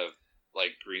kind of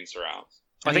like green surrounds?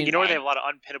 I think where they have a lot of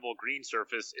unpinnable green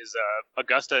surface is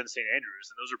Augusta and St. Andrews,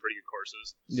 and those are pretty good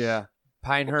courses. Yeah.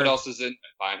 Pinehurst. What else is in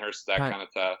Pinehurst? Kind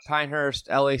of test. Pinehurst,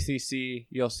 LACC.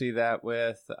 You'll see that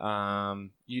with.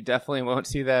 You definitely won't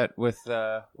see that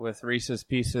with Reese's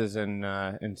Pieces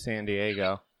in San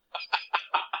Diego.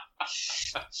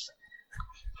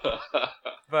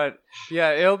 But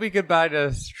yeah, it'll be goodbye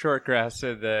to short grass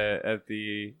at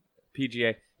the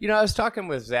PGA. I was talking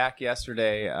with Zach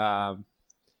yesterday,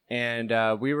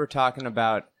 and we were talking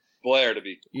about Blair to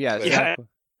be. Yeah. Zach,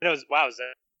 is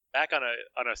Zach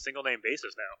on a single name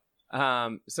basis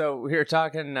now. So we were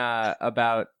talking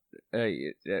about.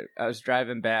 I was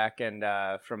driving back and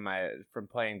from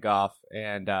playing golf,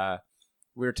 and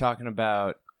we were talking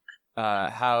about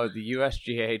how the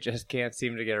USGA just can't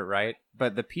seem to get it right,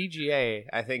 but the PGA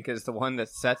I think is the one that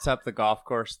sets up the golf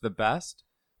course the best,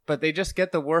 but they just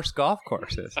get the worst golf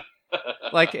courses.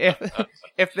 Like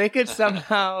if they could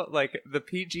somehow, like, the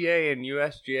PGA and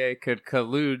USGA could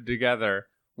collude together,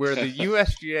 where the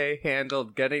USGA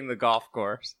handled getting the golf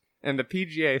course and the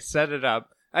PGA set it up,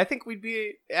 I think we'd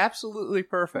be absolutely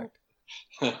perfect.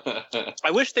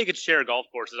 I wish they could share golf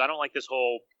courses. I don't like this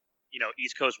whole,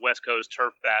 East Coast, West Coast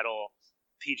turf battle,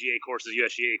 PGA courses,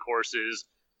 USGA courses,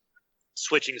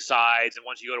 switching sides, and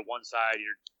once you go to one side,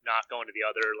 you're not going to the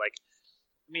other. Like,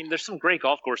 I mean, there's some great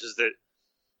golf courses that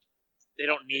they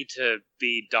don't need to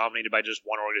be dominated by just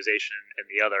one organization and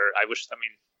the other.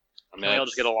 Can they all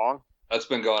just get along? That's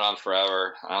been going on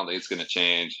forever. I don't think it's going to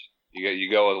change.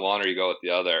 You go with one or you go with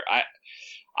the other. I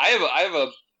have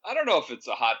a I don't know if it's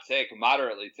a hot take, a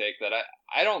moderately take, that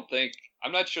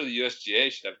I'm not sure the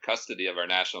USGA should have custody of our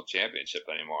national championship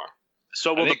anymore.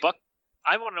 So will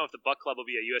I want to know if the Buck Club will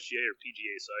be a USGA or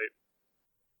PGA site.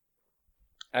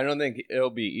 I don't think it'll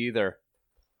be either.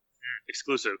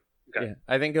 Exclusive. Okay. Yeah,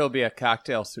 I think it'll be a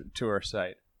cocktail tour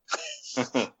site.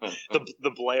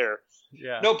 the Blair.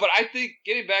 Yeah. No, but I think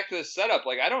getting back to the setup,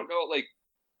 like, I don't know, like,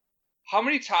 how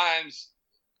many times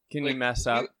can you mess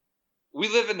up? We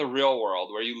live in the real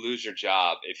world where you lose your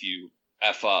job if you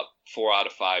F up 4 out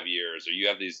of 5 years, or you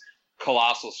have these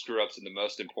colossal screw ups in the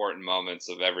most important moments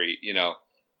of every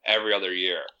other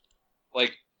year.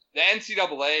 Like, the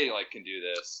NCAA can do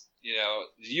this.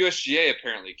 The USGA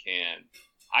apparently can.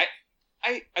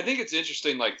 I think it's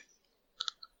interesting. Like,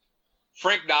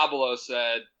 Frank Nobilo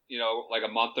said, like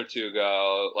a month or two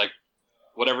ago, like,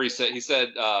 whatever he said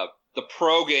the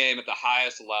pro game at the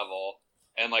highest level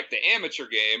and like the amateur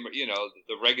game,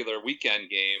 the regular weekend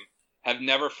game, have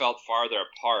never felt farther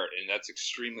apart, and that's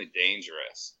extremely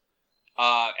dangerous.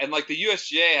 And like the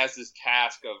USGA has this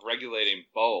task of regulating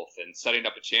both and setting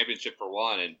up a championship for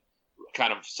one, and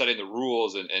kind of setting the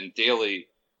rules and daily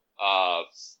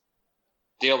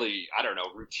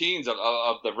routines of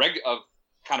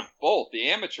kind of both the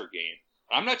amateur game.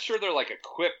 I'm not sure they're like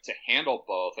equipped to handle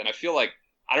both, and I feel like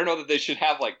I don't know that they should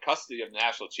have like custody of the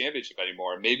national championship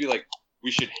anymore. Maybe like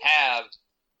we should have,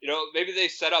 maybe they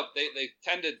set up. They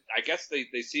tend to. I guess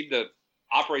they seem to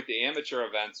operate the amateur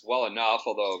events well enough.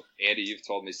 Although Andy, you've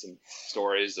told me some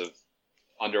stories of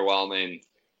underwhelming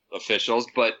officials,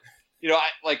 but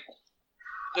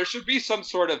there should be some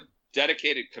sort of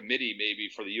dedicated committee maybe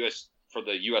for the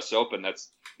U.S. Open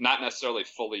that's not necessarily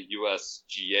fully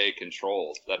USGA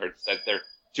controlled, that they're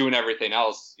doing everything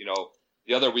else,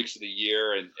 the other weeks of the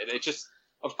year. And it just,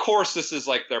 of course, this is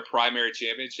like their primary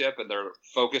championship and they're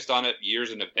focused on it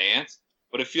years in advance.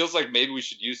 But it feels like maybe we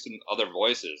should use some other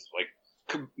voices, like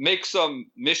make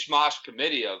some mishmash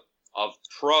committee of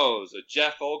pros, a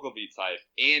Jeff Ogilvy type,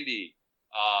 Andy,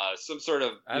 some sort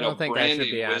of I don't think I should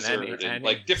be on wizard, any.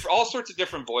 Like all sorts of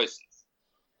different voices.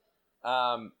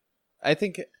 I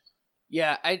think,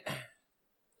 yeah,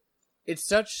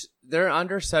 they're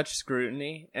under such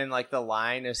scrutiny, and like the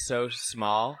line is so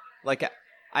small. Like,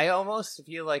 I almost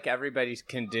feel like everybody's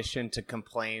conditioned to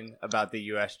complain about the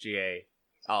USGA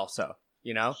also,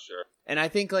 Sure. And I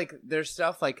think like there's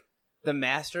stuff like the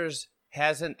Masters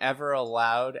hasn't ever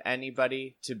allowed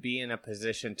anybody to be in a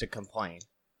position to complain,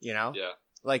 Yeah.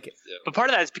 But part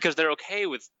of that is because they're okay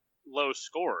with low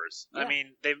scores. Yeah. I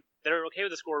mean, they're okay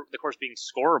with the course being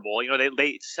scoreable.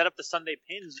 They set up the Sunday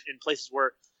pins in places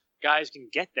where guys can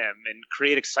get them and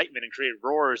create excitement and create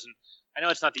roars. And I know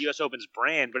it's not the U.S. Open's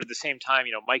brand, but at the same time,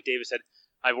 Mike Davis said,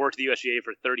 I've worked at the USGA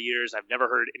for 30 years. I've never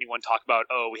heard anyone talk about,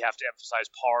 we have to emphasize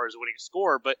par as a winning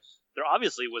score. But there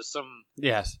obviously was some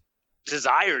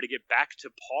desire to get back to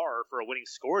par for a winning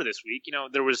score this week. You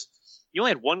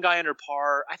only had one guy under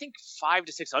par. I think 5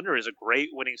 to 6 under is a great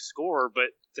winning score,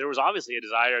 but there was obviously a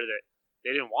desire that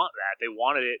They didn't want that. They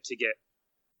wanted it to get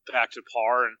back to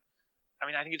par. And I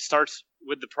mean, I think it starts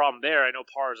with the problem there. I know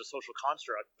par is a social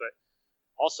construct, but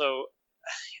also,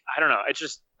 I don't know. It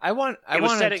just it was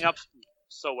setting up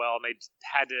so well, and they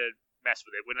had to mess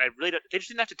with it when they just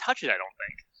didn't have to touch it. I don't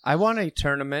think. I want a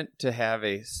tournament to have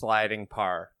a sliding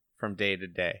par from day to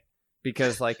day,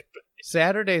 because like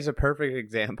Saturday's a perfect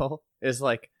example. Is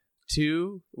like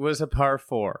 2 was a par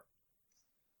 4.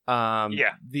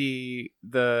 The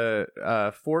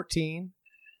 14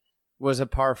 was a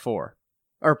par 4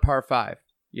 or par 5.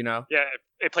 You know. Yeah,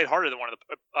 it played harder than one of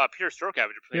the Peter Stroke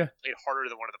average. Played harder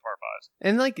than one of the par 5s.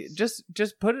 And like just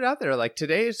put it out there. Like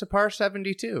today is a par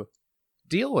 72.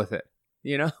 Deal with it.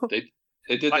 You know. They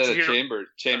did that at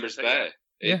Chambers Bay,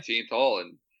 18th hole,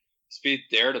 and Spieth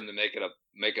dared him to make it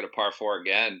a par 4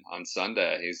 again on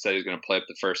Sunday. He said he was going to play up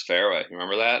the first fairway.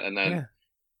 Remember that? And then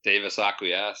Davis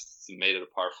acquiesced and made it a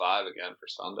par 5 again for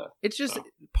Sunday. It's just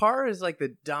par is like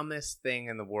the dumbest thing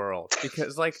in the world,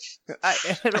 because like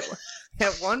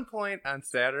at one point on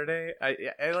Saturday,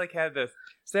 I like had this.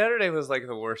 Saturday was like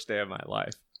the worst day of my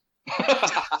life. All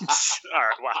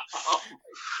right, wow.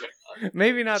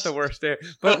 Maybe not the worst day,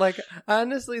 but like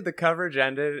honestly, the coverage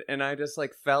ended, and I just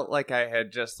like felt like I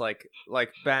had just like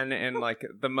been in like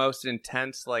the most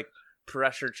intense like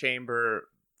pressure chamber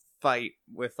fight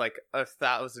with like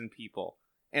 1,000 people,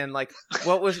 and like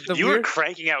what was the you were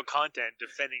cranking out content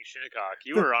defending Shinnecock.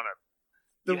 You were on a.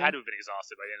 You had to have been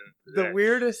exhausted by the end of the day. The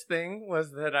weirdest thing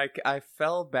was that I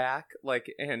fell back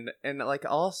like and like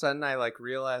all of a sudden I like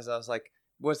realized I was like.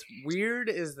 What's weird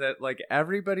is that, like,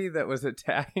 everybody that was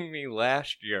attacking me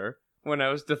last year when I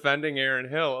was defending Aaron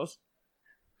Hills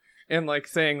and, like,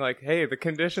 saying, like, hey, the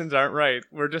conditions aren't right.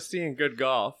 We're just seeing good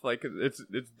golf. Like, it's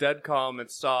dead calm.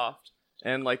 It's soft.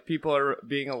 And, like, people are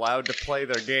being allowed to play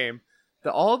their game.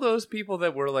 All those people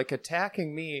that were, like,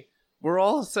 attacking me were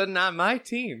all of a sudden on my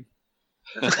team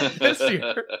this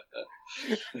year.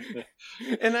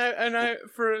 And I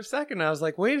for a second I was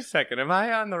like, wait a second, am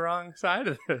I on the wrong side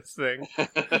of this thing?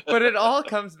 But it all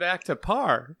comes back to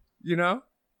par, you know?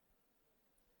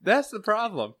 That's the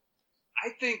problem.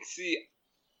 I think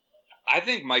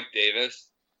Mike Davis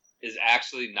is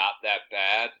actually not that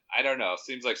bad. I don't know.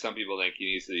 Seems like some people think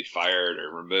he needs to be fired or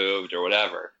removed or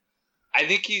whatever. I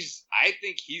think he's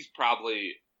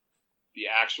probably the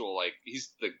actual, like,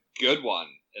 he's the good one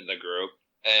in the group,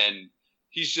 and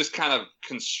he's just kind of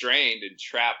constrained and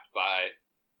trapped by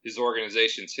his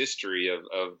organization's history of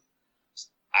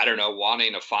I don't know,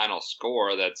 wanting a final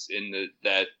score that's in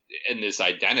this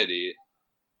identity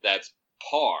that's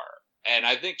par. And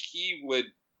I think he's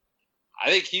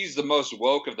the most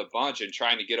woke of the bunch and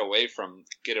trying to get away from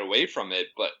it,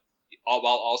 but while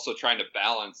also trying to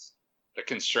balance the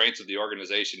constraints of the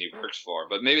organization he works for.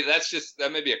 But maybe that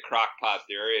may be a crockpot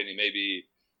theory, and he may be,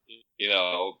 you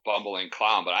know, bumbling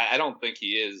clown, but I don't think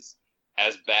he is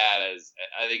as bad as.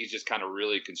 I think he's just kind of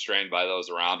really constrained by those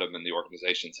around him and the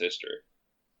organization's history.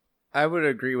 I would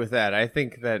agree with that. I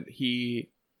think he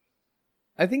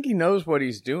knows what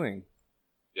he's doing.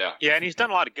 Yeah, and he's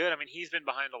done a lot of good. I mean, he's been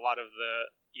behind a lot of the,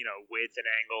 you know, width and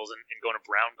angles and going to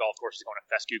brown golf courses, going to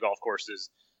fescue golf courses,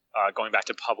 going back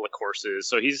to public courses.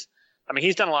 So he's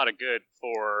done a lot of good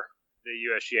for the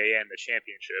USGA and the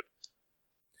championship.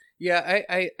 Yeah,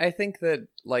 I think that,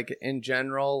 like, in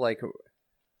general, like,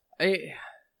 I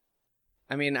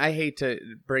mean, I hate to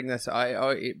bring this,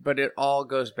 but it all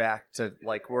goes back to,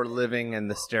 like, we're living in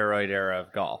the steroid era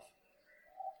of golf.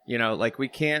 You know, like, we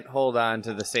can't hold on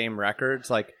to the same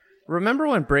records. Like, remember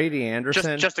when Brady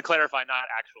Anderson... Just to clarify, not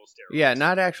actual steroids. Yeah,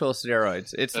 not actual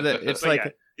steroids. It's the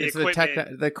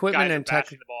equipment and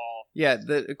tech. Yeah,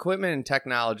 the equipment and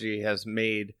technology has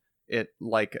made it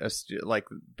like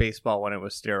baseball when it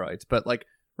was steroids. But like,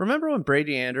 remember when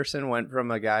Brady Anderson went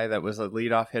from a guy that was a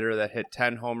leadoff hitter that hit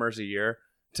 10 homers a year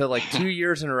to like 2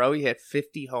 years in a row he hit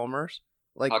 50 homers?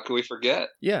 Like, how could we forget?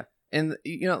 Yeah, and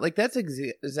you know, like that's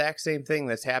exact same thing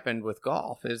that's happened with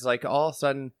golf. Is like all of a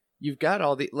sudden you've got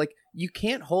all the, like, you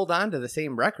can't hold on to the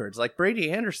same records. Like Brady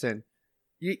Anderson,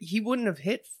 he wouldn't have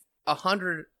hit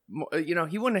 100. You know,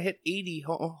 he wouldn't have hit 80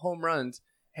 home runs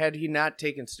had he not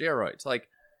taken steroids. Like,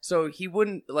 so he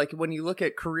wouldn't, like, when you look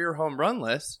at career home run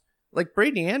lists, like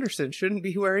Brady Anderson shouldn't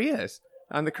be where he is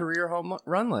on the career home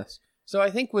run list. So I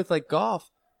think with like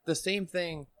golf, the same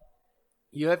thing.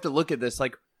 You have to look at this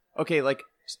like, okay, like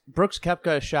Brooks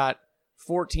Koepka shot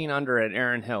 14 under at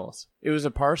Aaron Hills. It was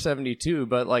a par 72,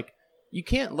 but like you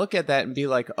can't look at that and be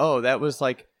like, oh, that was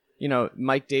like, you know,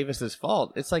 Mike Davis's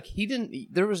fault. It's like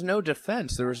there was no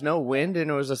defense. There was no wind, and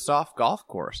it was a soft golf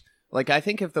course. Like, I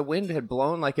think if the wind had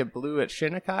blown like it blew at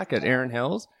Shinnecock at Aaron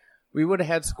Hills, we would have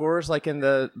had scores like in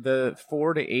the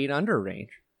 4 to 8 under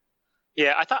range.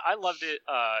 Yeah, I loved it.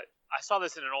 I saw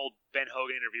this in an old Ben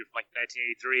Hogan interview from like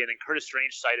 1983, and then Curtis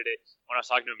Strange cited it when I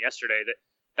was talking to him yesterday. That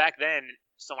back then,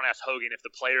 someone asked Hogan if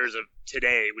the players of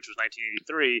today, which was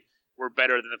 1983, were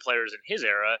better than the players in his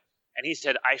era, and he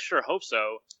said, "I sure hope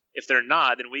so. If they're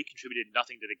not, then we contributed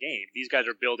nothing to the game. These guys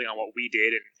are building on what we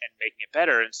did and making it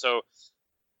better." And so,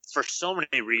 for so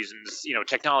many reasons,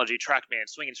 technology, TrackMan,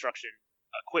 swing instruction,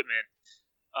 equipment,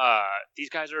 these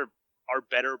guys are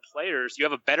better players. You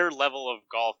have a better level of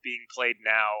golf being played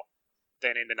now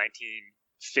than in the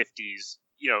 1950s,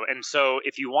 and so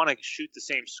if you want to shoot the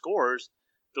same scores,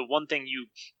 the one thing you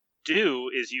do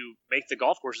is you make the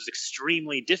golf courses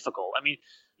extremely difficult. I mean,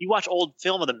 you watch old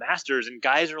film of the Masters and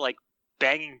guys are like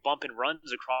banging bump and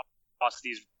runs across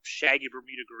these shaggy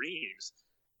Bermuda greens.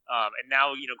 And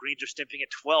now, greens are stimping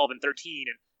at 12 and 13,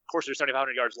 and of course they're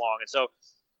 7,500 yards long. And so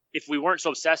if we weren't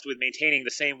so obsessed with maintaining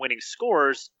the same winning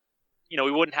scores,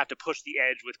 we wouldn't have to push the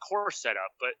edge with course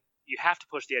setup, but you have to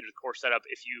push the edge with course setup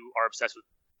if you are obsessed with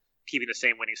keeping the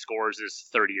same winning scores as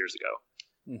 30 years ago.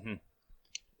 Mm-hmm.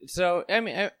 So, I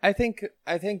mean, I think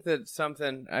that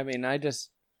something, I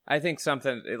think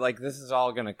something like this is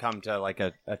all going to come to like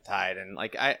a tide. And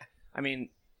like, I mean,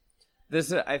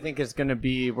 this I think is going to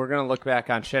be, we're going to look back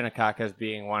on Shinnecock as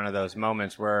being one of those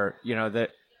moments where,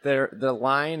 the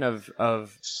line of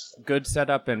good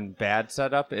setup and bad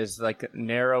setup is like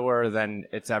narrower than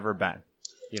it's ever been,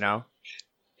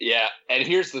 Yeah, and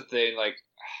here's the thing, like,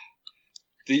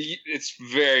 it's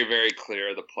very, very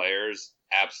clear the players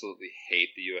absolutely hate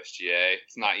the USGA.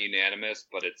 It's not unanimous,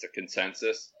 but it's a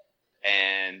consensus,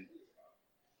 and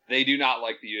they do not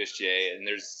like the USGA, and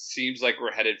there seems like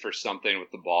we're headed for something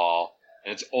with the ball,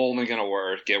 and it's only going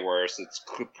to get worse. It's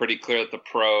pretty clear that the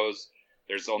pros,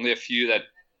 there's only a few that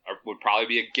would probably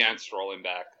be against rolling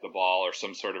back the ball or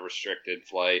some sort of restricted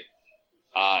flight.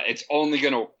 It's only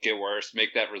going to get worse,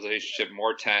 make that relationship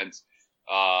more tense,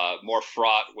 more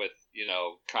fraught with,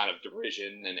 kind of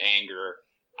derision and anger.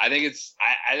 I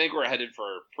think we're headed for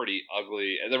pretty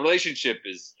ugly. The relationship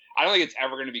I don't think it's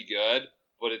ever going to be good,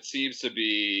 but it seems to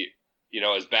be,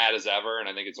 as bad as ever. And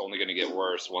I think it's only going to get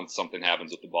worse once something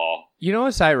happens with the ball.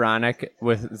 What's ironic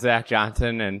with Zach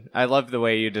Johnson? And I love the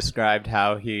way you described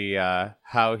how he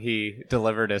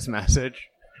delivered his message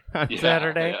on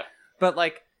Saturday. Yeah. But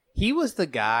like, he was the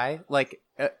guy, like,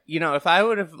 if I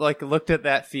would have like looked at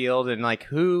that field and like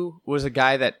who was a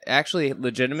guy that actually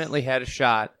legitimately had a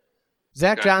shot,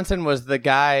 Zach Johnson was the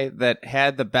guy that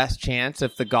had the best chance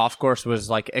if the golf course was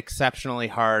like exceptionally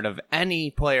hard of any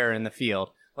player in the field.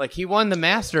 Like, he won the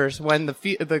Masters when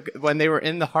when they were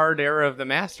in the hard era of the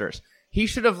Masters. He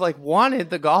should have like wanted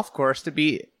the golf course to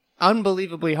be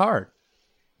unbelievably hard.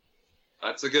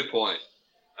 That's a good point.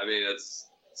 I mean, it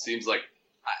seems like,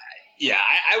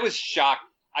 I was shocked.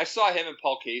 I saw him and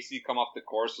Paul Casey come off the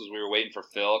course as we were waiting for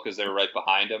Phil because they were right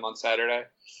behind him on Saturday,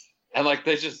 and like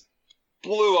they just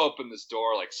blew open this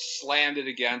door, like slammed it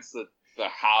against the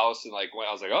house, and like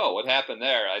I was like, oh, what happened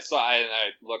there? I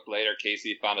looked later.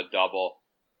 Casey found a double,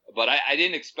 but I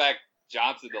didn't expect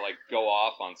Johnson to like go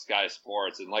off on Sky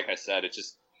Sports, and like I said, it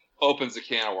just opens a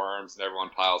can of worms, and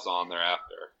everyone piles on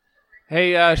thereafter.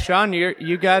 Hey, Sean,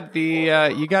 you got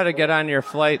to get on your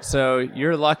flight, so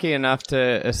you're lucky enough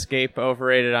to escape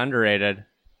overrated, underrated.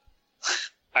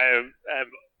 I am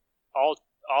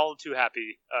all too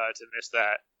happy to miss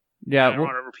that. Yeah, I don't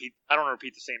want to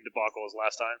repeat the same debacle as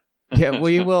last time. Yeah,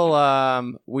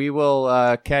 we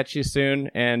will catch you soon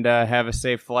and have a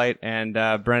safe flight, and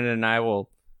Brendan and I will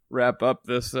wrap up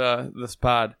this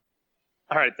pod.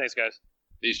 All right, thanks, guys.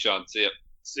 Peace, Sean. See ya.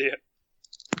 See ya.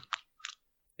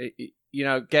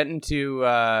 Getting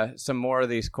to some more of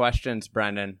these questions,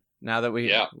 Brendan. Now that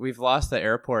we've lost the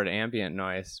airport ambient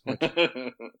noise, which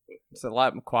it's a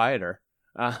lot quieter.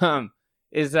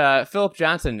 Is Philip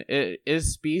Johnson,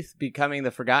 is Spieth becoming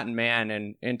the forgotten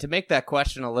man? And to make that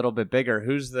question a little bit bigger,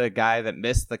 who's the guy that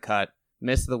missed the cut,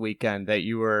 missed the weekend that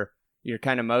you're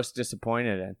kind of most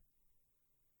disappointed in?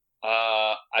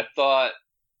 I thought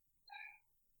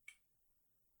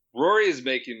Rory is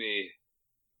making me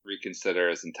reconsider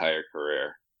his entire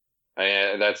career.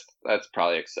 That's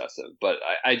probably excessive, but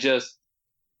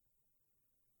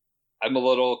I'm a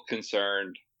little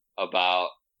concerned about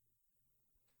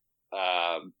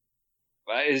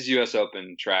his U.S.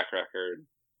 Open track record.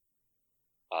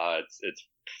 It's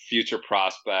future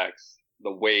prospects.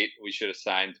 The weight we should have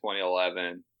signed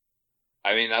 2011.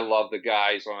 I mean, I love the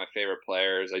guy. He's one of my favorite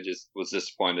players. I just was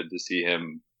disappointed to see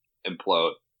him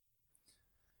implode.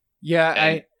 Yeah,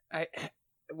 and I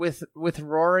with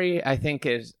Rory, I think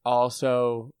is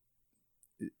also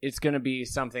it's going to be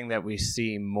something that we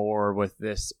see more with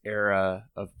this era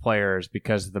of players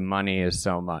because the money is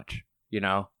so much,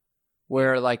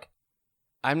 where like,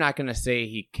 I'm not going to say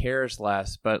he cares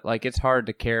less, but like, it's hard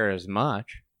to care as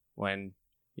much when,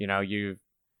 he's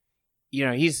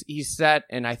set.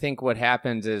 And I think what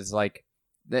happens is like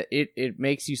that it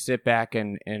makes you sit back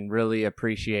and really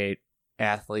appreciate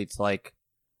athletes like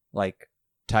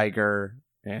Tiger,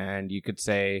 and you could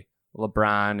say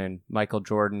LeBron and Michael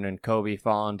Jordan and Kobe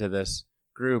fall into this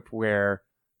group where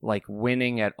like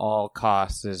winning at all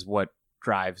costs is what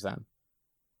drives them.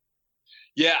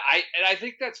 Yeah, I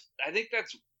think that's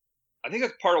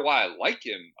part of why I like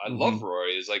him. I love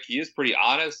Rory. Is like he is pretty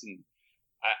honest, and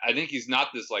I think he's not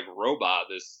this like robot,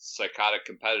 this psychotic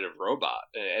competitive robot,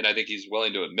 and I think he's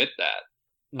willing to admit that.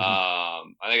 I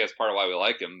think that's part of why we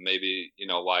like him. Maybe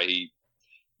why he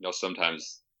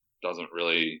sometimes doesn't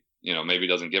really maybe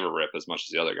doesn't give a rip as much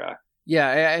as the other guy.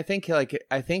 Yeah, I think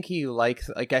he likes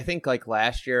I think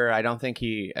last year I don't think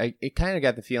it kind of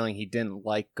got the feeling he didn't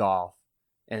like golf.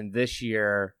 And this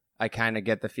year, I kind of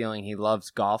get the feeling he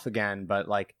loves golf again. But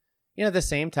at the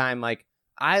same time,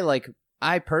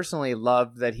 I personally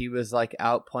loved that he was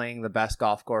out playing the best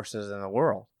golf courses in the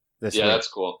world this week. Yeah, that's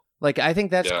cool. I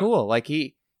think that's cool.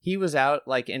 He was out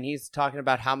and he's talking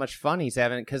about how much fun he's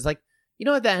having. Because at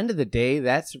the end of the day,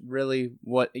 that's really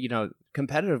what,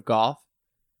 competitive golf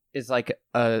is like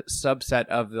a subset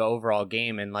of the overall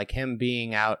game. And him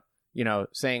being out,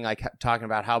 saying talking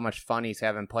about how much fun he's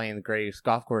having playing the greatest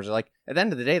golf courses. At the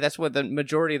end of the day, that's what the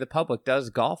majority of the public does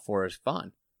golf for, is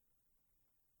fun.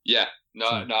 Yeah,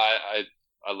 I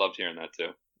loved hearing that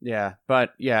too. Yeah,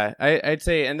 but yeah, I'd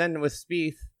say, and then with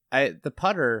Spieth, the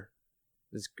putter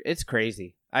it's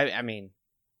crazy. I mean,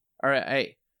 all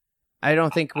right, I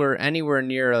don't think we're anywhere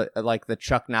near the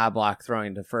Chuck Knobloch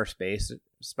throwing to first base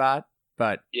spot,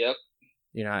 but yep,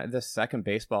 the second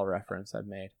baseball reference I've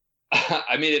made.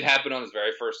 I mean, it happened on his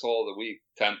very first hole of the week.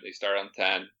 10, they started on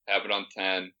 10, happened on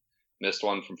 10, missed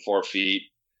one from 4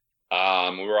 feet. We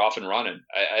were off and running.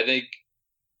 I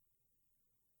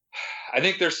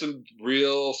think there's some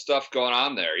real stuff going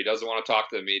on there. He doesn't want to talk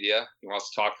to the media. He wants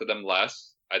to talk to them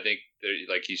less. I think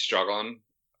he's struggling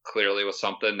clearly with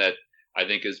something that I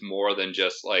think is more than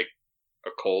just a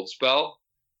cold spell.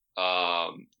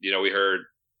 We heard,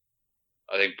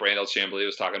 I think Brandel Chambly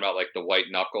was talking about the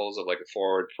white knuckles of the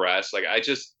forward press. I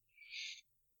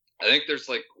think there's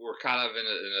we're kind of in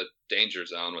a danger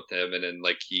zone with him, and then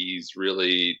he's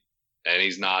really, and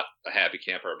he's not a happy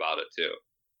camper about it too.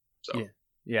 So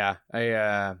yeah,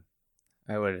 I'd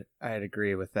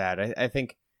agree with that. I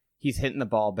think he's hitting the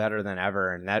ball better than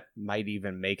ever, and that might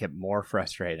even make it more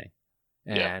frustrating,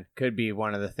 and could be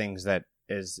one of the things that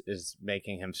is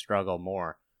making him struggle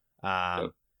more.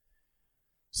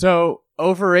 So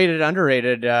overrated,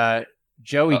 underrated,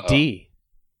 Joey D.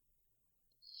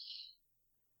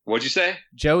 What'd you say?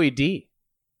 Joey D.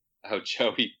 Oh,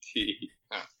 Joey D.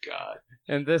 Oh, God.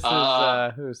 And this is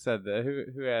who said that?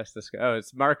 Who asked this guy? Oh,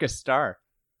 it's Marcus Starr.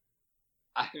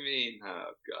 I mean,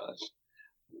 oh gosh.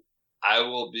 I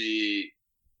will be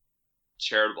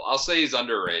charitable. I'll say he's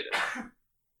underrated.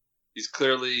 He's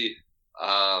clearly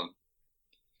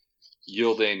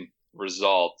yielding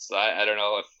results. I don't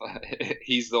know if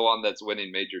he's the one that's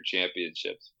winning major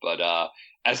championships, but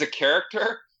as a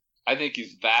character, I think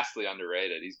he's vastly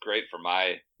underrated. He's great for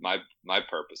my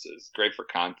purposes. Great for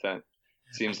content.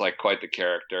 Seems like quite the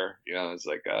character. It's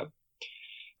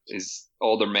he's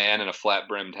older man in a flat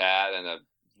brimmed hat and a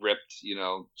ripped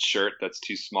shirt that's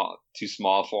too small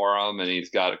for him, and he's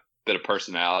got a bit of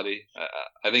personality.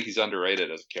 I think he's underrated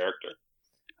as a character.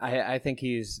 I think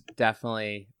he's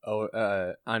definitely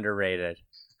underrated.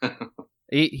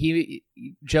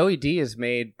 Joey D has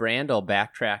made Brandel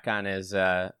backtrack on his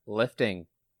lifting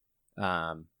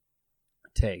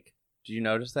take. Did you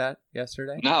notice that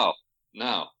yesterday? No.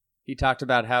 He talked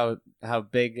about how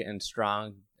big and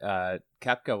strong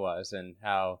Koepka was, and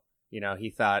how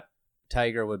he thought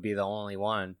Tiger would be the only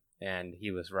one, and he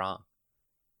was wrong.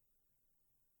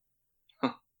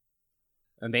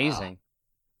 Amazing. Wow.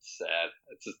 Sad.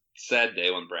 It's a sad day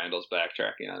when Brandel's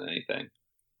backtracking on anything.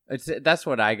 That's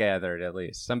what I gathered, at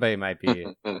least. Somebody might be.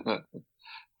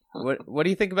 What do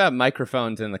you think about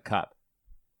microphones in the cup?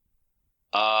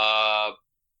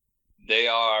 They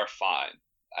are fine.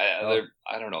 I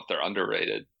don't know if they're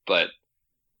underrated, but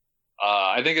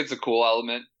I think it's a cool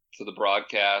element to the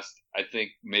broadcast. I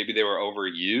think maybe they were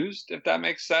overused, if that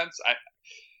makes sense.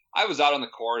 I was out on the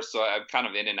course, so I'm kind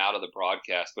of in and out of the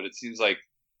broadcast, but it seems like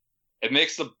it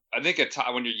makes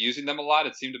when you're using them a lot,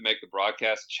 it seemed to make the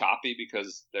broadcast choppy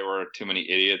because there were too many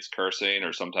idiots cursing,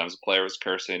 or sometimes the player was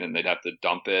cursing and they'd have to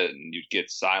dump it and you'd get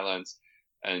silence.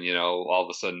 and all of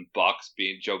a sudden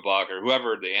Joe Buck or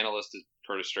whoever the analyst is,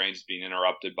 Curtis Strange, is being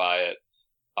interrupted by it.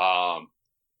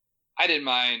 I didn't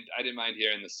mind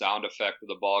hearing the sound effect of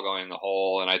the ball going in the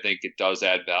hole, and I think it does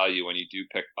add value when you do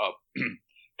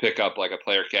pick up like a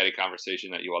player caddy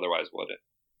conversation that you otherwise wouldn't.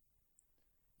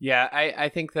 Yeah, I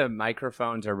think the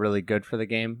microphones are really good for the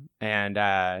game, and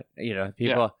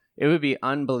people. It would be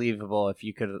unbelievable if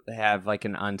you could have like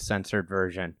an uncensored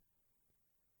version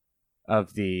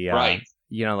of the right.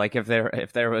 Like if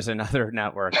there was another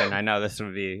network, and I know this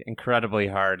would be incredibly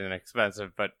hard and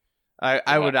expensive, but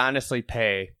I would honestly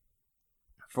pay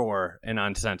for an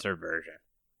uncensored version.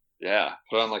 Yeah,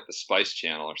 put on like the Spice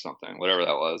Channel or something, whatever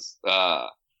that was.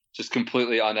 Just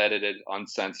completely unedited,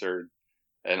 uncensored,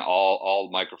 and all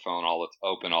microphone, all it's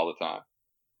open all the time.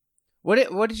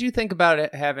 What did you think about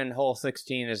it having hole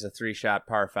 16 as a 3-shot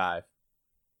par 5?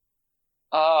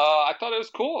 I thought it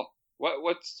was cool.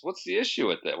 What's the issue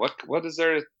with it? What is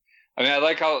there? I mean, I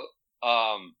like how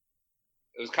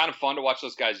it was kind of fun to watch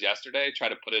those guys yesterday try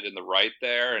to put it in the right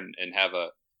there and have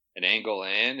an angle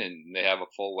in, and they have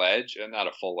a full wedge, not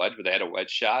a full wedge, but they had a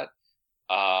wedge shot.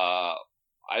 I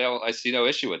see no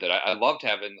issue with it. I loved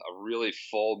having a really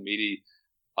full, meaty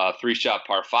 3-shot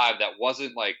par 5 that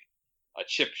wasn't like a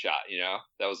chip shot,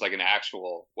 that was like an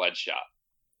actual wedge shot.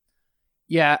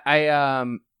 Yeah,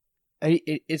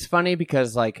 it's funny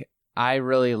because like I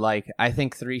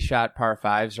think 3-shot par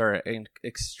 5s are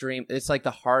extreme. It's like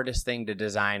the hardest thing to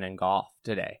design in golf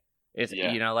today. It's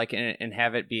and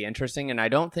have it be interesting, and I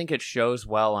don't think it shows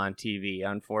well on TV,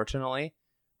 unfortunately.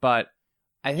 But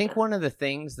I think one of the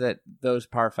things that those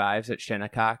par 5s at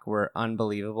Shinnecock were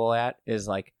unbelievable at is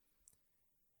like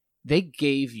they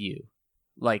gave you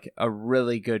like a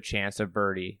really good chance of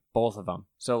birdie, both of them.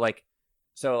 So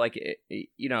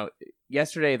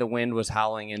yesterday the wind was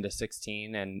howling into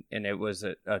 16, and it was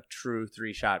a true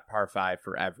 3-shot par 5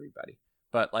 for everybody.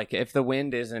 But like if the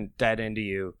wind isn't dead into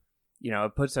you,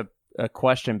 it puts a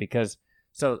question, because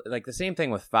so like the same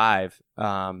thing with 5.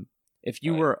 If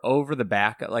you were over the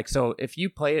back, like so if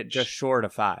you play it just short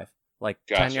of 5, like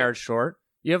Gotcha. 10 yards short,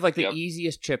 you have like the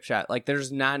easiest chip shot. Like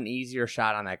there's not an easier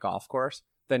shot on that golf course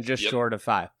than just short of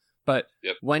 5. But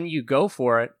when you go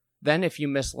for it, then if you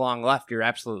miss long left, you're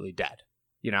absolutely dead,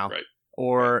 Right.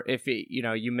 Or if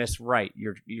you miss right,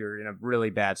 you're in a really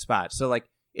bad spot. So like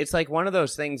it's like one of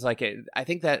those things. Like I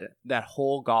think that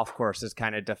whole golf course is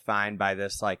kind of defined by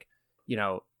this, like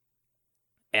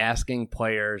asking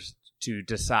players to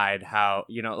decide how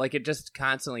like it just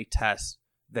constantly tests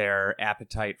their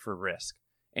appetite for risk.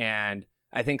 And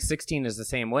I think 16 is the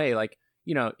same way. Like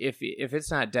if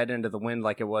it's not dead into the wind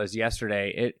like it was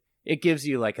yesterday, it gives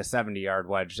you like a 70-yard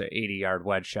wedge, 80-yard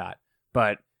wedge shot.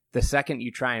 But the second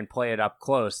you try and play it up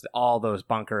close, all those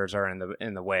bunkers are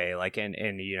in the way. Like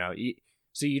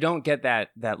so you don't get that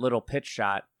little pitch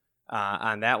shot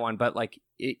on that one. But like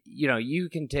you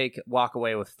can walk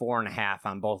away with 4.5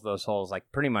 on both of those holes like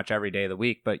pretty much every day of the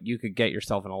week. But you could get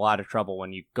yourself in a lot of trouble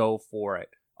when you go for it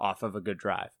off of a good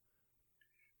drive.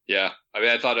 Yeah, I mean,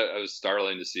 I thought it was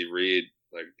startling to see Reed,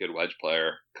 like a good wedge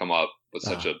player, come up with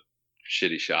such a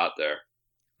shitty shot there.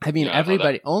 I mean,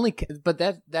 everybody but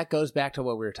that goes back to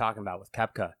what we were talking about with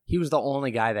Koepka. He was the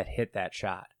only guy that hit that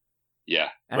shot. Yeah,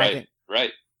 and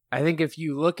right. I think if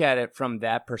you look at it from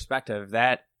that perspective,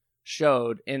 that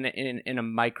showed in a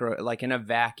micro, like in a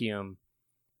vacuum,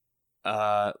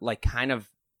 like kind of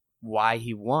why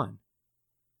he won.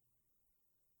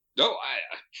 No,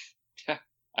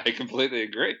 I completely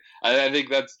agree. I think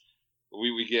that's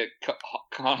we get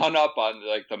hung up on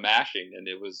like the mashing, and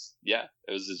it was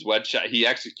his wedge shot. He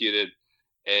executed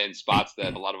in spots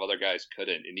that a lot of other guys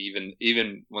couldn't, and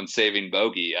even when saving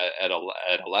bogey at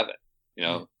 11,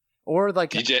 or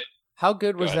like DJ, how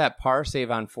good was that par save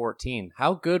on 14?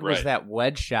 How good was that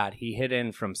wedge shot he hit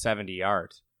in from 70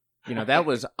 yards? That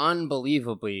was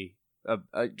unbelievably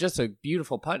just a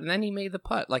beautiful putt, and then he made the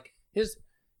putt. Like his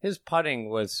putting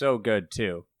was so good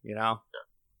too,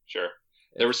 Sure.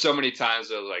 There were so many times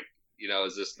that like,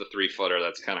 is this the 3-footer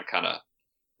that's kind of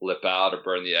lip out or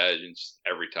burn the edge, and just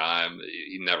every time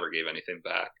he never gave anything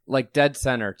back. Like dead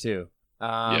center too.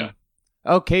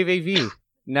 KVV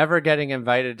never getting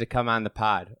invited to come on the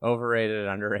pod. Overrated,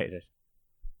 underrated?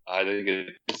 I think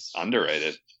it's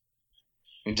underrated.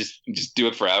 And just do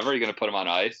it forever. You're gonna put him on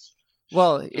ice.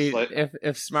 Well,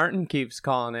 if Smartin keeps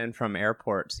calling in from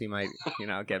airports, he might,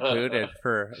 get booted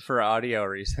for audio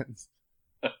reasons.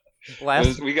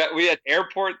 We had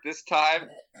airport this time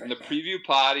in the preview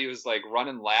pod. He was like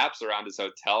running laps around his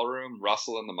hotel room,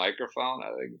 rustling the microphone.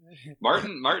 I think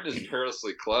Martin is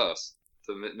perilously close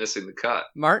to missing the cut.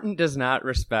 Martin does not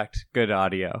respect good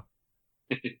audio.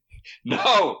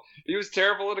 No, he was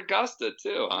terrible at Augusta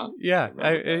too, huh? Yeah,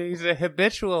 he's a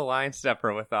habitual line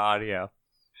stepper with the audio.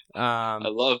 I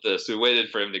love this. We waited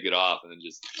for him to get off and then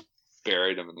just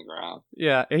buried him in the ground.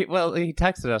 Yeah, he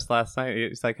texted us last night.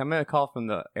 He's like, I'm going to call from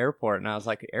the airport. And I was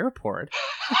like, airport?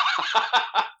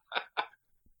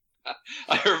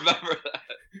 I remember that.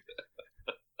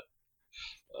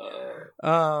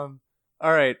 All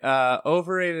right.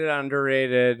 Overrated,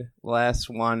 underrated. Last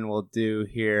one we'll do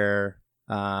here.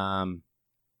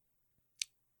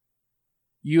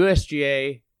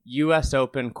 USGA, US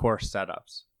Open course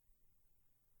setups.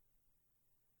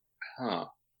 Huh.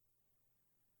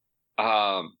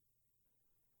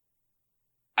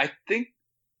 I think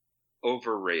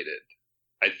overrated.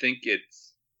 I think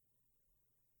it's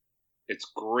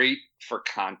great for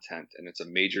content, and it's a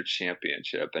major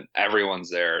championship, and everyone's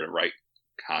there to write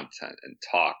content and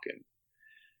talk and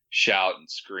shout and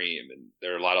scream, and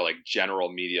there are a lot of like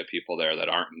general media people there that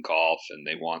aren't in golf, and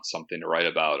they want something to write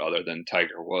about other than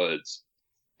Tiger Woods,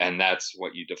 and that's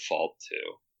what you default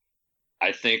to.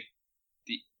 I think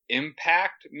the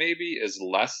impact maybe is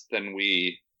less than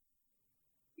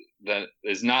that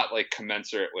is not like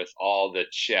commensurate with all the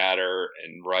chatter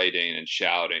and writing and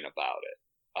shouting about it.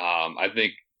 I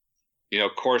think,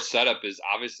 course setup is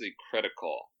obviously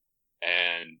critical,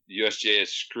 and USGA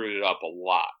has screwed it up a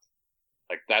lot.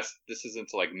 Like this isn't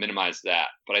to like minimize that,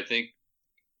 but I think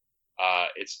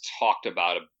it's talked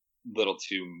about a little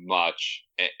too much,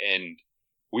 and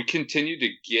we continue to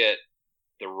get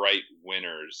the right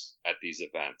winners at these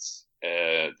events.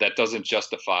 That doesn't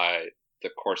justify the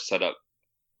course setup,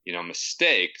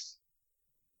 mistakes,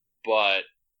 but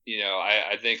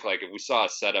I think like if we saw a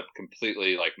setup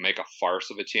completely like make a farce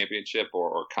of a championship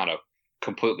or kind of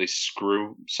completely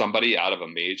screw somebody out of a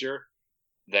major,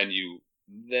 then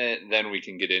we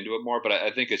can get into it more. But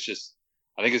I think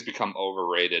it's become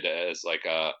overrated as like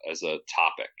as a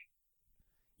topic.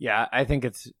 Yeah, I think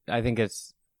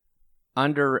it's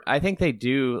under. I think they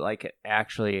do like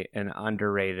actually an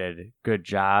underrated good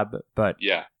job, but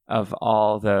yeah, of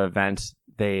all the events,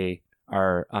 they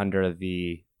are under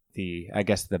the I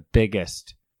guess the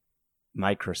biggest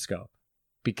microscope,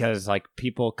 because like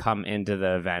people come into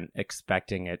the event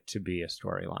expecting it to be a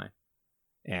storyline,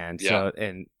 and so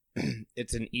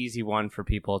it's an easy one for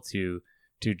people to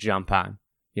jump on,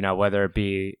 whether it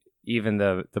be even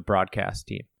the broadcast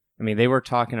team. I mean, they were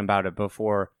talking about it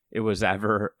before it was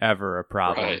ever a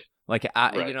problem. Right. Like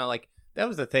like that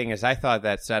was the thing, is I thought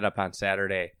that setup on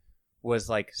Saturday was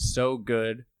like so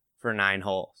good for 9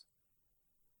 holes.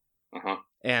 Uh-huh.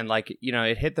 And like,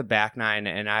 it hit the back 9,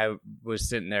 and I was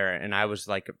sitting there and I was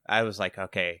like,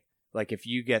 okay, like if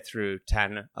you get through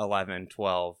 10, 11,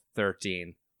 12,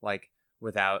 13, like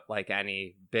without like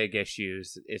any big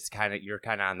issues, you're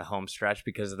kind of on the home stretch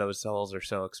because those holes are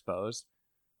so exposed.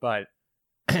 But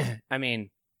I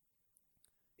mean,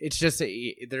 it's just,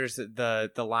 there's the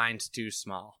line's too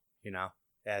small,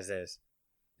 as is,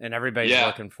 and everybody's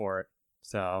looking for it.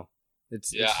 So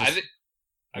it's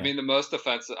I mean, the most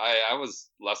offensive, I was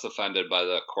less offended by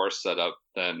the course setup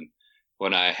than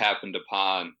when I happened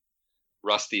upon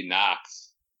Rusty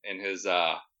Knox in his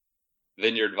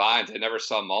Vineyard Vines. I never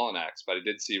saw Mullinax, but I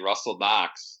did see Russell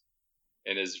Knox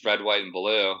in his red, white, and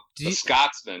blue.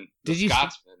 Scotsman in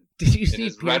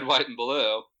his red, white, and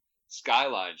blue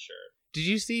Skyline shirt. Did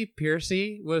you see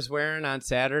Piercy was wearing on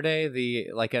Saturday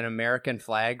an American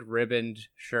flag ribboned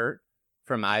shirt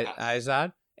from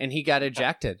Izod, and he got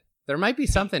ejected? There might be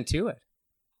something to it.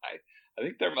 I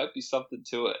think there might be something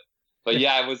to it. But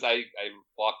yeah, I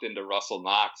walked into Russell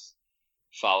Knox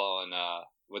following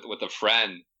with a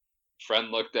friend. Friend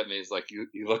looked at me, he's like, you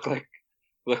look like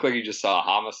you just saw a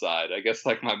homicide. I guess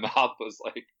like my mouth was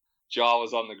like, jaw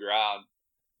was on the ground.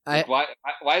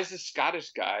 Why is this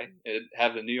Scottish guy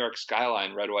have the New York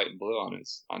skyline red, white, and blue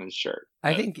on his shirt?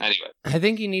 I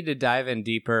think you need to dive in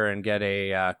deeper and get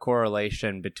a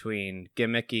correlation between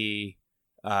gimmicky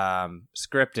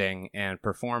scripting and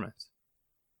performance.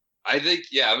 I think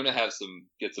I'm gonna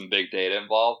get some big data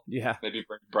involved. Yeah, maybe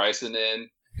bring Bryson in,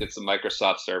 get some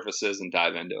Microsoft Surfaces, and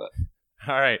dive into it.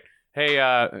 All right, hey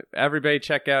everybody,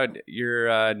 check out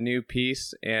your new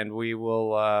piece, and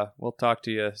we'll talk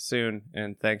to you soon.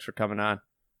 And thanks for coming on,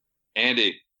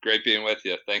 Andy. Great being with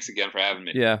you. Thanks again for having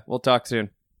me. Yeah, we'll talk soon.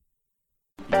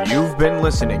 You've been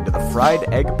listening to the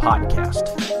Fried Egg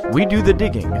Podcast. We do the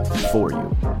digging for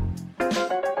you.